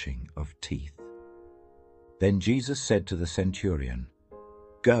and gnashing of teeth." Then Jesus said to the centurion,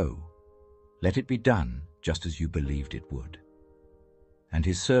 "Go, let it be done just as you believed it would." And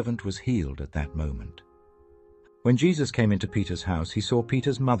his servant was healed at that moment. When Jesus came into Peter's house, he saw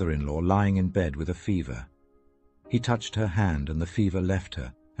Peter's mother-in-law lying in bed with a fever. He touched her hand, and the fever left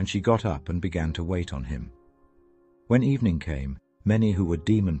her, and she got up and began to wait on him. When evening came, many who were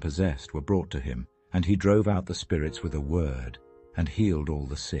demon-possessed were brought to him, and he drove out the spirits with a word, and healed all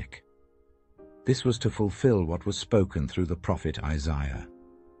the sick. This was to fulfill what was spoken through the prophet Isaiah.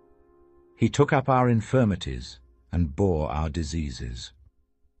 He took up our infirmities and bore our diseases.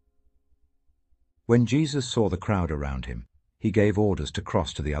 When Jesus saw the crowd around him, he gave orders to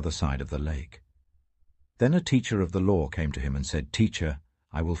cross to the other side of the lake. Then a teacher of the law came to him and said, "Teacher,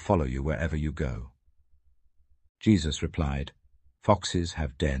 I will follow you wherever you go." Jesus replied, "Foxes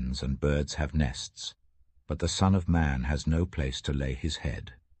have dens and birds have nests, but the Son of Man has no place to lay his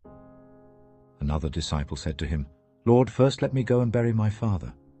head." Another disciple said to him, "Lord, first let me go and bury my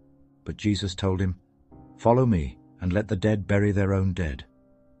father." But Jesus told him, "Follow me, and let the dead bury their own dead."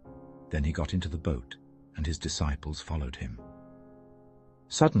 Then he got into the boat, and his disciples followed him.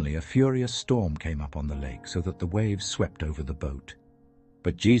 Suddenly a furious storm came up on the lake, so that the waves swept over the boat.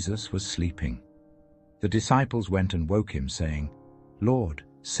 But Jesus was sleeping. The disciples went and woke him, saying, "Lord,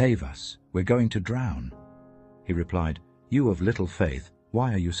 save us, we're going to drown." He replied, "You of little faith,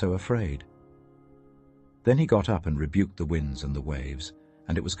 why are you so afraid?" Then he got up and rebuked the winds and the waves,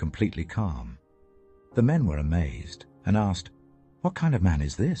 and it was completely calm. The men were amazed and asked, "What kind of man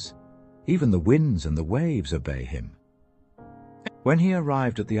is this? Even the winds and the waves obey him." When he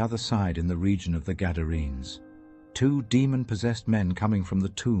arrived at the other side in the region of the Gadarenes, 2 demon-possessed men coming from the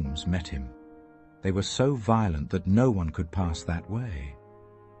tombs met him. They were so violent that no one could pass that way.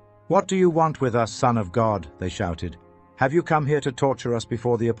 "What do you want with us, Son of God?" they shouted. "Have you come here to torture us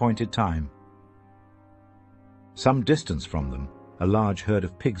before the appointed time?" Some distance from them, a large herd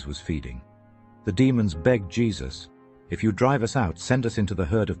of pigs was feeding. The demons begged Jesus, "If you drive us out, send us into the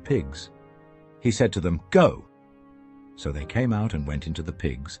herd of pigs." He said to them, "Go!" So they came out and went into the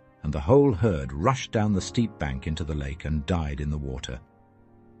pigs, and the whole herd rushed down the steep bank into the lake and died in the water.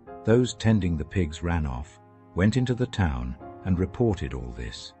 Those tending the pigs ran off, went into the town, and reported all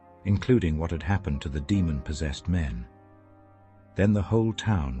this, including what had happened to the demon-possessed men. Then the whole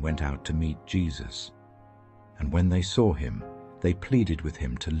town went out to meet Jesus, and when they saw him, they pleaded with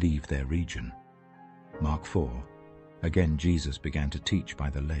him to leave their region. Mark 4. Again Jesus began to teach by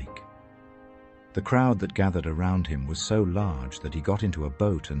the lake. The crowd that gathered around him was so large that he got into a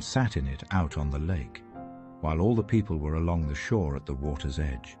boat and sat in it out on the lake, while all the people were along the shore at the water's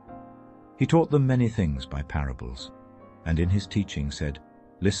edge. He taught them many things by parables, and in his teaching said,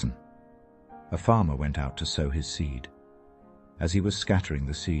 "Listen, a farmer went out to sow his seed. As he was scattering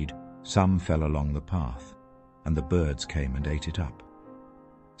the seed, some fell along the path, and the birds came and ate it up.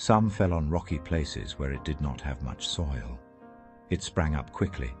 Some fell on rocky places where it did not have much soil. It sprang up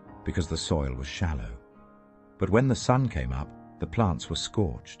quickly, because the soil was shallow. But when the sun came up, the plants were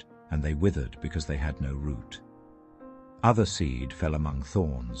scorched, and they withered because they had no root. Other seed fell among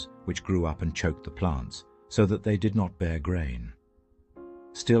thorns, which grew up and choked the plants, so that they did not bear grain.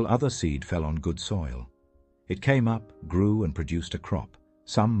 Still other seed fell on good soil. It came up, grew, and produced a crop,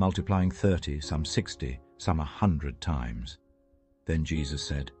 some multiplying 30, some 60, some 100 times. Then Jesus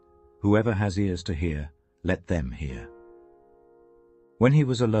said, "Whoever has ears to hear, let them hear." When he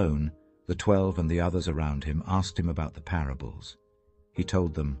was alone, the 12 and the others around him asked him about the parables. He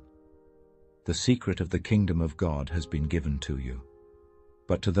told them, "The secret of the kingdom of God has been given to you.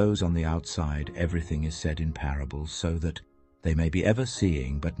 But to those on the outside everything is said in parables, so that they may be ever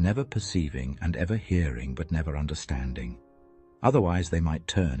seeing but never perceiving, and ever hearing but never understanding. Otherwise they might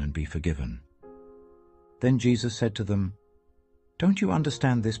turn and be forgiven." Then Jesus said to them, "Don't you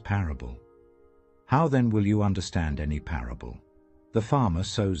understand this parable? How then will you understand any parable? The farmer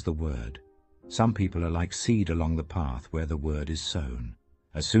sows the word. Some people are like seed along the path where the word is sown.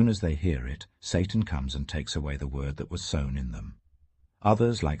 As soon as they hear it, Satan comes and takes away the word that was sown in them.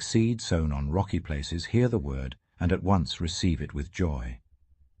 Others, like seed sown on rocky places, hear the word and at once receive it with joy.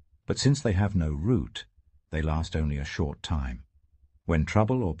 But since they have no root, they last only a short time. When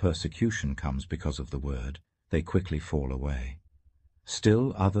trouble or persecution comes because of the word, they quickly fall away.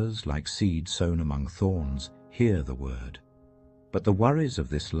 Still others, like seed sown among thorns, hear the word. But the worries of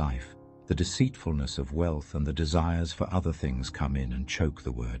this life, the deceitfulness of wealth, and the desires for other things come in and choke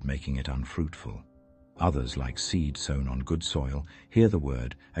the word, making it unfruitful. Others, like seed sown on good soil, hear the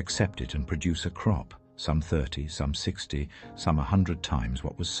word, accept it, and produce a crop, some 30, some 60, some 100 times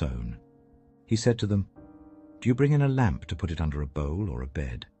what was sown." He said to them, "Do you bring in a lamp to put it under a bowl or a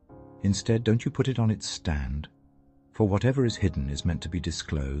bed? Instead, don't you put it on its stand? For whatever is hidden is meant to be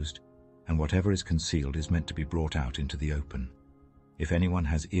disclosed, and whatever is concealed is meant to be brought out into the open. If anyone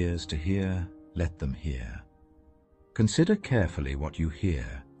has ears to hear, let them hear." "Consider carefully what you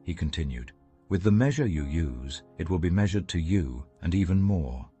hear," he continued. "With the measure you use, it will be measured to you, and even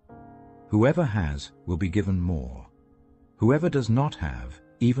more. Whoever has will be given more. Whoever does not have,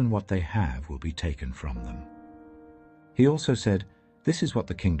 even what they have will be taken from them." He also said, "This is what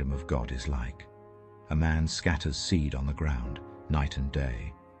the kingdom of God is like. A man scatters seed on the ground, night and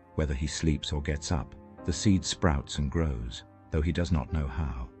day. Whether he sleeps or gets up, the seed sprouts and grows, though he does not know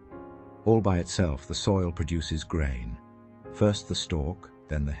how. All by itself the soil produces grain, first the stalk,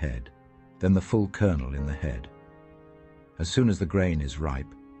 then the head, then the full kernel in the head. As soon as the grain is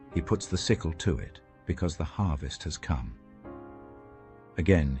ripe, he puts the sickle to it, because the harvest has come."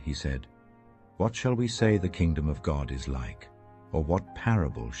 Again he said, "What shall we say the kingdom of God is like? Or what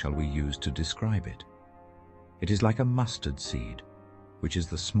parable shall we use to describe it? It is like a mustard seed, which is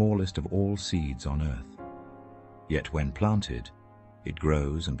the smallest of all seeds on earth. Yet when planted, it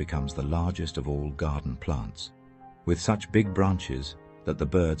grows and becomes the largest of all garden plants, with such big branches that the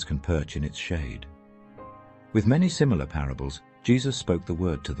birds can perch in its shade." With many similar parables, Jesus spoke the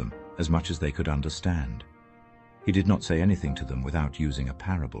word to them, as much as they could understand. He did not say anything to them without using a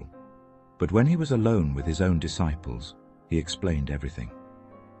parable. But when he was alone with his own disciples, he explained everything.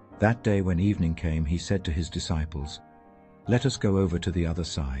 That day when evening came, he said to his disciples, "Let us go over to the other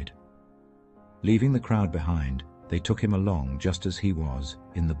side." Leaving the crowd behind, they took him along just as he was,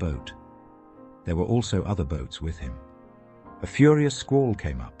 in the boat. There were also other boats with him. A furious squall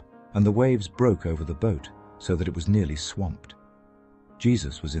came up, and the waves broke over the boat, so that it was nearly swamped.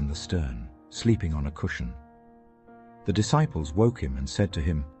 Jesus was in the stern, sleeping on a cushion. The disciples woke him and said to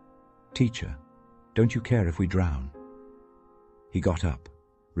him, "Teacher, don't you care if we drown?" He got up,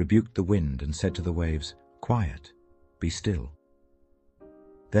 rebuked the wind, and said to the waves, "Quiet, be still."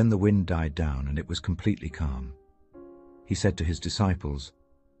 Then the wind died down, and it was completely calm. He said to his disciples,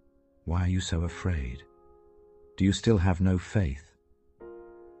 "Why are you so afraid? Do you still have no faith?"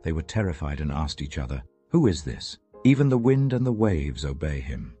 They were terrified and asked each other, "Who is this? Even the wind and the waves obey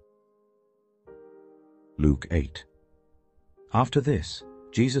him." Luke 8. After this,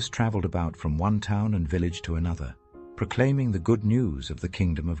 Jesus traveled about from one town and village to another, proclaiming the good news of the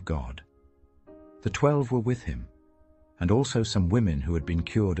kingdom of God. The 12 were with him, and also some women who had been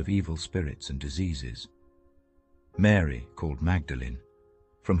cured of evil spirits and diseases. Mary, called Magdalene,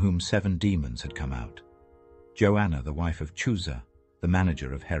 from whom 7 demons had come out. Joanna, the wife of Chuza, the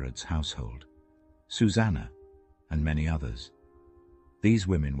manager of Herod's household. Susanna, and many others. These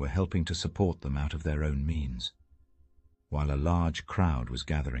women were helping to support them out of their own means. While a large crowd was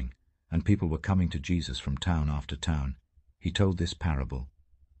gathering, and people were coming to Jesus from town after town, he told this parable.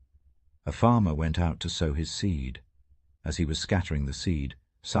 A farmer went out to sow his seed. As he was scattering the seed,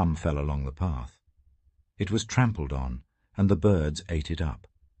 some fell along the path. It was trampled on, and the birds ate it up.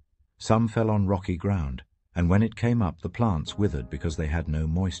 Some fell on rocky ground, and when it came up, the plants withered because they had no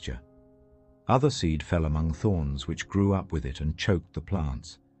moisture. Other seed fell among thorns, which grew up with it and choked the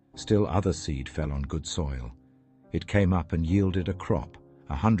plants. Still other seed fell on good soil. It came up and yielded a crop,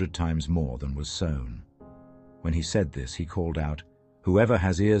 100 times more than was sown. When he said this, he called out, "Whoever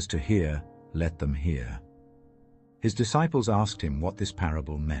has ears to hear, let them hear." His disciples asked him what this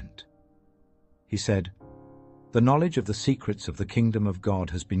parable meant. He said, "The knowledge of the secrets of the kingdom of God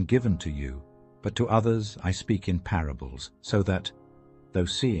has been given to you, but to others I speak in parables, so that, though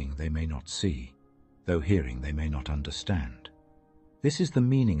seeing they may not see, though hearing they may not understand." This is the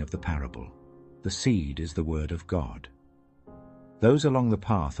meaning of the parable. The seed is the word of God. Those along the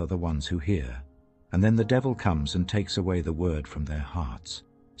path are the ones who hear, and then the devil comes and takes away the word from their hearts,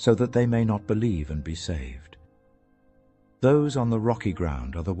 so that they may not believe and be saved. Those on the rocky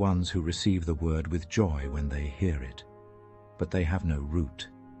ground are the ones who receive the word with joy when they hear it, but they have no root.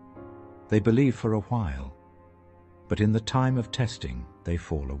 They believe for a while, but in the time of testing they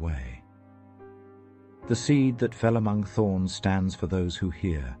fall away. The seed that fell among thorns stands for those who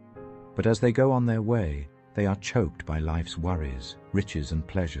hear, but as they go on their way, they are choked by life's worries, riches and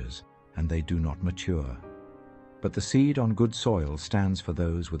pleasures, and they do not mature. But the seed on good soil stands for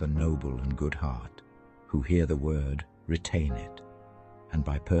those with a noble and good heart, who hear the word, retain it, and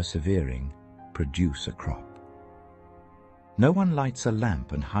by persevering, produce a crop. No one lights a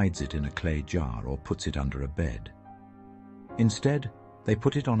lamp and hides it in a clay jar or puts it under a bed. Instead, they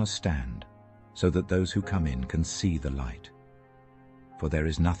put it on a stand, so that those who come in can see the light. For there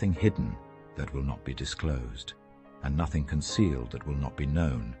is nothing hidden that will not be disclosed, and nothing concealed that will not be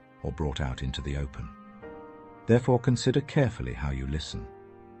known or brought out into the open. Therefore consider carefully how you listen.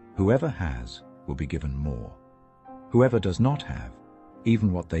 Whoever has will be given more. Whoever does not have,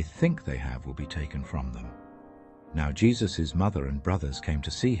 even what they think they have will be taken from them. Now Jesus' mother and brothers came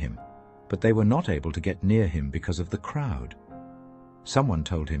to see him, but they were not able to get near him because of the crowd. Someone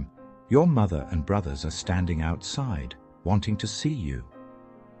told him, "Your mother and brothers are standing outside, wanting to see you."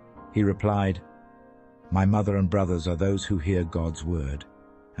 He replied, "My mother and brothers are those who hear God's word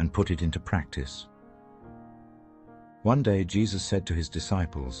and put it into practice." One day Jesus said to his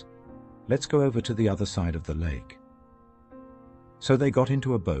disciples, "Let's go over to the other side of the lake." So they got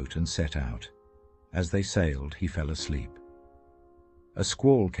into a boat and set out. As they sailed, he fell asleep. A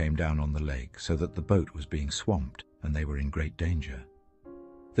squall came down on the lake, so that the boat was being swamped, and they were in great danger.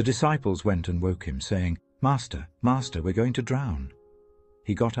 The disciples went and woke him, saying, "Master, Master, we're going to drown."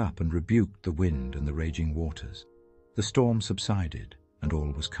 He got up and rebuked the wind and the raging waters. The storm subsided, and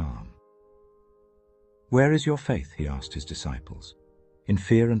all was calm. "Where is your faith?" he asked his disciples. In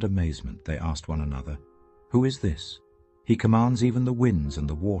fear and amazement they asked one another, "Who is this? He commands even the winds and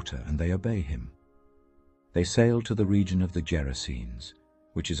the water, and they obey him." They sailed to the region of the Gerasenes,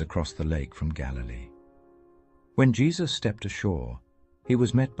 which is across the lake from Galilee. When Jesus stepped ashore, he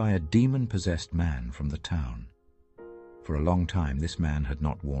was met by a demon-possessed man from the town. For a long time this man had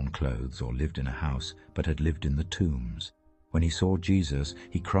not worn clothes or lived in a house, but had lived in the tombs. When he saw Jesus,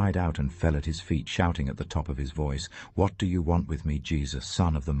 he cried out and fell at his feet, shouting at the top of his voice, "What do you want with me, Jesus,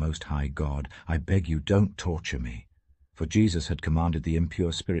 Son of the Most High God? I beg you, don't torture me." For Jesus had commanded the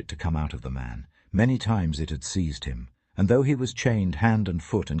impure spirit to come out of the man. Many times it had seized him, and though he was chained hand and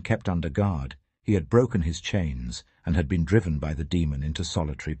foot and kept under guard, he had broken his chains and had been driven by the demon into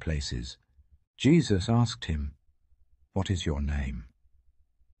solitary places. Jesus asked him, "What is your name?"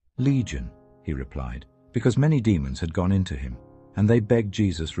 "Legion," he replied, because many demons had gone into him, and they begged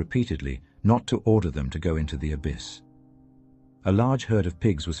Jesus repeatedly not to order them to go into the abyss. A large herd of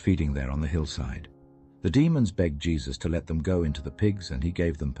pigs was feeding there on the hillside. The demons begged Jesus to let them go into the pigs, and he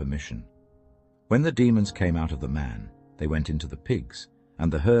gave them permission. When the demons came out of the man, they went into the pigs, and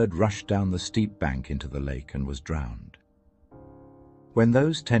the herd rushed down the steep bank into the lake and was drowned. When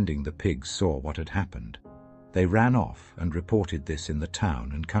those tending the pigs saw what had happened, they ran off and reported this in the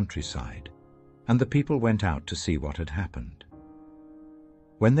town and countryside, and the people went out to see what had happened.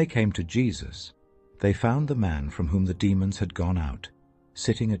 When they came to Jesus, they found the man from whom the demons had gone out,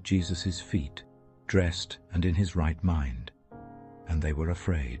 sitting at Jesus' feet, dressed and in his right mind, and they were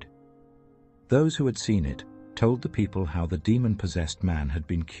afraid. Those who had seen it told the people how the demon-possessed man had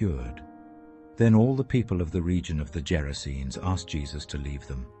been cured. Then all the people of the region of the Gerasenes asked Jesus to leave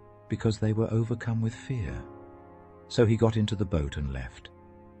them, because they were overcome with fear. So he got into the boat and left.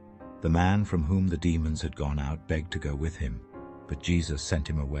 The man from whom the demons had gone out begged to go with him, but Jesus sent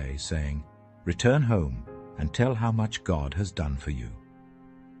him away, saying, "Return home and tell how much God has done for you."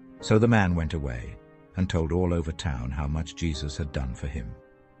 So the man went away and told all over town how much Jesus had done for him.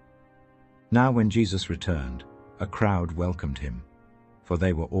 Now when Jesus returned, a crowd welcomed him, for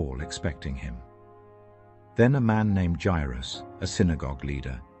they were all expecting him. Then a man named Jairus, a synagogue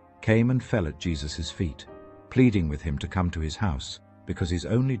leader, came and fell at Jesus' feet, pleading with him to come to his house, because his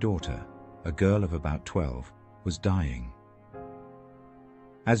only daughter, a girl of about 12, was dying.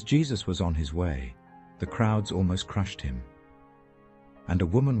 As Jesus was on his way, the crowds almost crushed him. And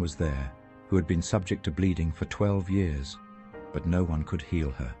a woman was there who had been subject to bleeding for 12 years, but no one could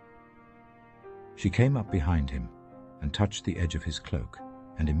heal her. She came up behind him and touched the edge of his cloak,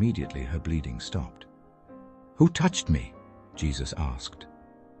 and immediately her bleeding stopped. "Who touched me?" Jesus asked.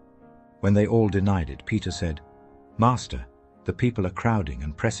 When they all denied it, Peter said, "Master, the people are crowding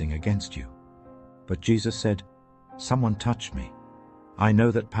and pressing against you." But Jesus said, "Someone touched me. I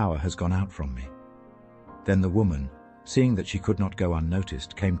know that power has gone out from me." Then the woman, seeing that she could not go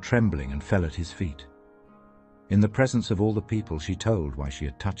unnoticed, came trembling and fell at his feet. In the presence of all the people she told why she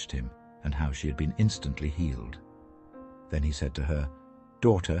had touched him and how she had been instantly healed. Then he said to her,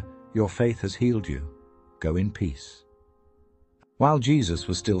 "Daughter, your faith has healed you. Go in peace." While Jesus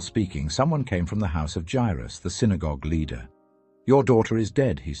was still speaking, someone came from the house of Jairus, the synagogue leader. "Your daughter is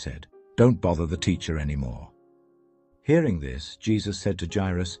dead," he said. "Don't bother the teacher anymore." Hearing this, Jesus said to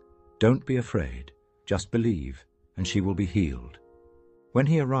Jairus, "Don't be afraid, just believe, and she will be healed." When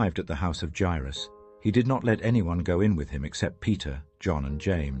he arrived at the house of Jairus, he did not let anyone go in with him except Peter, John and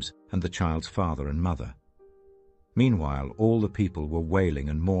James, and the child's father and mother. Meanwhile, all the people were wailing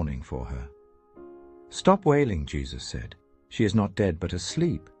and mourning for her. "Stop wailing," Jesus said. "She is not dead but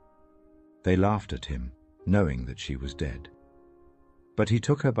asleep." They laughed at him, knowing that she was dead. But he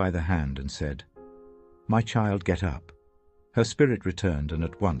took her by the hand and said, "My child, get up." Her spirit returned, and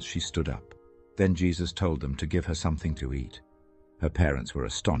at once she stood up. Then Jesus told them to give her something to eat. Her parents were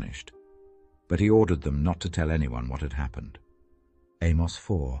astonished, but he ordered them not to tell anyone what had happened. Amos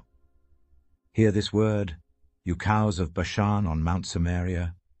 4. Hear this word, you cows of Bashan on Mount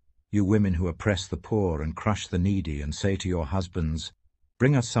Samaria, You women who oppress the poor and crush the needy and say to your husbands,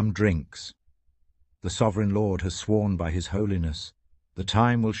 "Bring us some drinks." The sovereign Lord has sworn by his holiness, the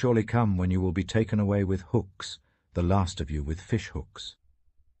time will surely come when you will be taken away with hooks, the last of you with fish hooks.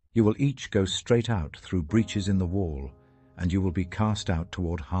 You will each go straight out through breaches in the wall, and you will be cast out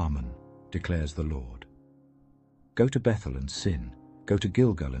toward Harmon, declares the Lord. Go to Bethel and sin. Go to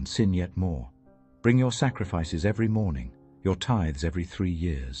Gilgal and sin yet more. Bring your sacrifices every morning, your tithes every 3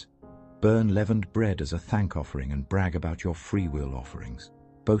 years. Burn leavened bread as a thank offering and brag about your freewill offerings.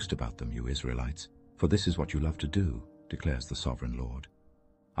 Boast about them, you Israelites, for this is what you love to do, declares the sovereign Lord.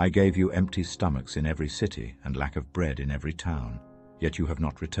 I gave you empty stomachs in every city and lack of bread in every town, yet you have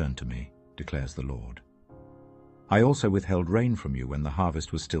not returned to me, declares the Lord. I also withheld rain from you when the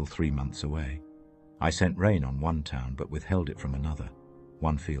harvest was still 3 months away. I sent rain on one town, but withheld it from another.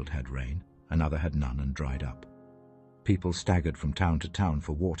 One field had rain, another had none and dried up. People staggered from town to town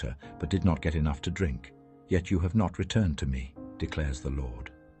for water, but did not get enough to drink. Yet you have not returned to me, declares the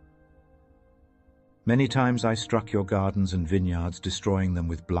Lord. Many times I struck your gardens and vineyards, destroying them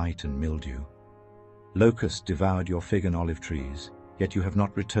with blight and mildew. Locusts devoured your fig and olive trees, yet you have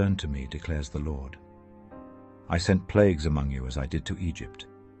not returned to me, declares the Lord. I sent plagues among you as I did to Egypt.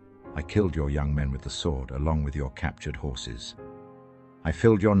 I killed your young men with the sword, along with your captured horses. I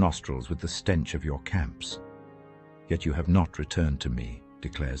filled your nostrils with the stench of your camps. Yet you have not returned to me,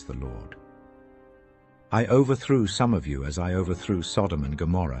 declares the Lord. I overthrew some of you as I overthrew Sodom and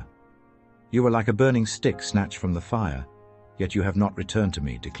Gomorrah. You were like a burning stick snatched from the fire, yet you have not returned to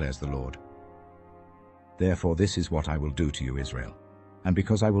me, declares the Lord. Therefore this is what I will do to you, Israel. And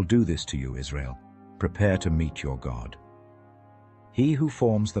because I will do this to you, Israel, prepare to meet your God. He who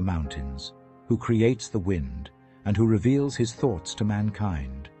forms the mountains, who creates the wind, and who reveals his thoughts to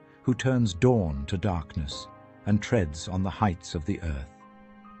mankind, who turns dawn to darkness, and treads on the heights of the earth.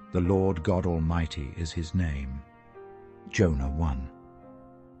 The Lord God Almighty is his name. Jonah 1.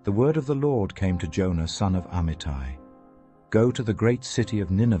 The word of the Lord came to Jonah, son of Amittai. Go to the great city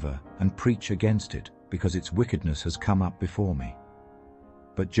of Nineveh and preach against it, because its wickedness has come up before me.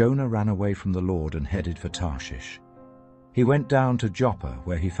 But Jonah ran away from the Lord and headed for Tarshish. He went down to Joppa,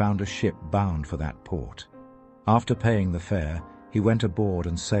 where he found a ship bound for that port. After paying the fare, he went aboard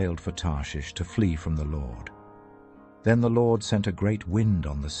and sailed for Tarshish to flee from the Lord. Then the Lord sent a great wind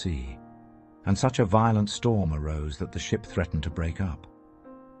on the sea, and such a violent storm arose that the ship threatened to break up.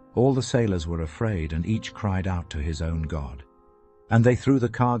 All the sailors were afraid, and each cried out to his own God. And they threw the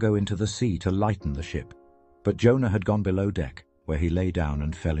cargo into the sea to lighten the ship. But Jonah had gone below deck, where he lay down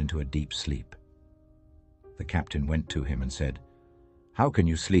and fell into a deep sleep. The captain went to him and said, "How can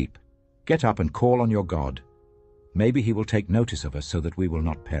you sleep? Get up and call on your God. Maybe he will take notice of us so that we will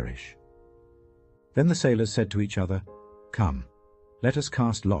not perish." Then the sailors said to each other, "Come, let us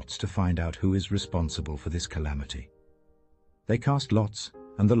cast lots to find out who is responsible for this calamity." They cast lots,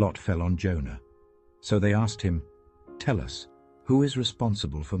 and the lot fell on Jonah. So they asked him, "Tell us, who is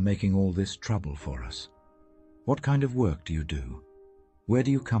responsible for making all this trouble for us? What kind of work do you do? Where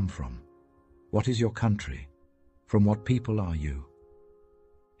do you come from? What is your country? From what people are you?"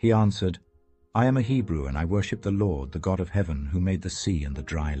 He answered, "I am a Hebrew, and I worship the Lord, the God of heaven, who made the sea and the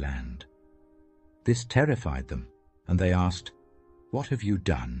dry land." This terrified them, and they asked, "What have you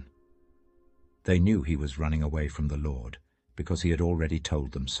done?" They knew he was running away from the Lord, because he had already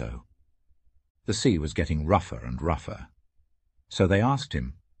told them so. The sea was getting rougher and rougher. So they asked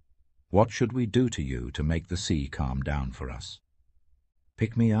him, "What should we do to you to make the sea calm down for us?"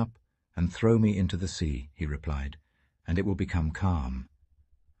 "Pick me up and throw me into the sea," he replied, "and it will become calm.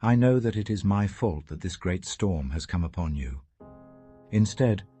 I know that it is my fault that this great storm has come upon you."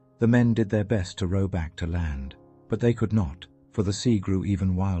 Instead, the men did their best to row back to land, but they could not, for the sea grew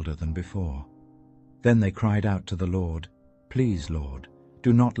even wilder than before. Then they cried out to the Lord, "Please, Lord,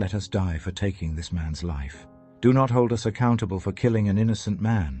 do not let us die for taking this man's life. Do not hold us accountable for killing an innocent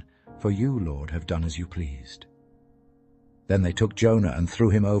man, for you, Lord, have done as you pleased." Then they took Jonah and threw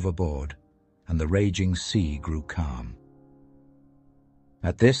him overboard, and the raging sea grew calm.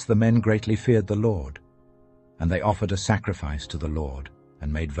 At this the men greatly feared the Lord, and they offered a sacrifice to the Lord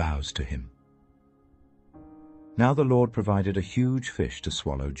and made vows to him. Now the Lord provided a huge fish to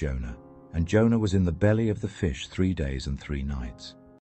swallow Jonah, and Jonah was in the belly of the fish 3 days and 3 nights.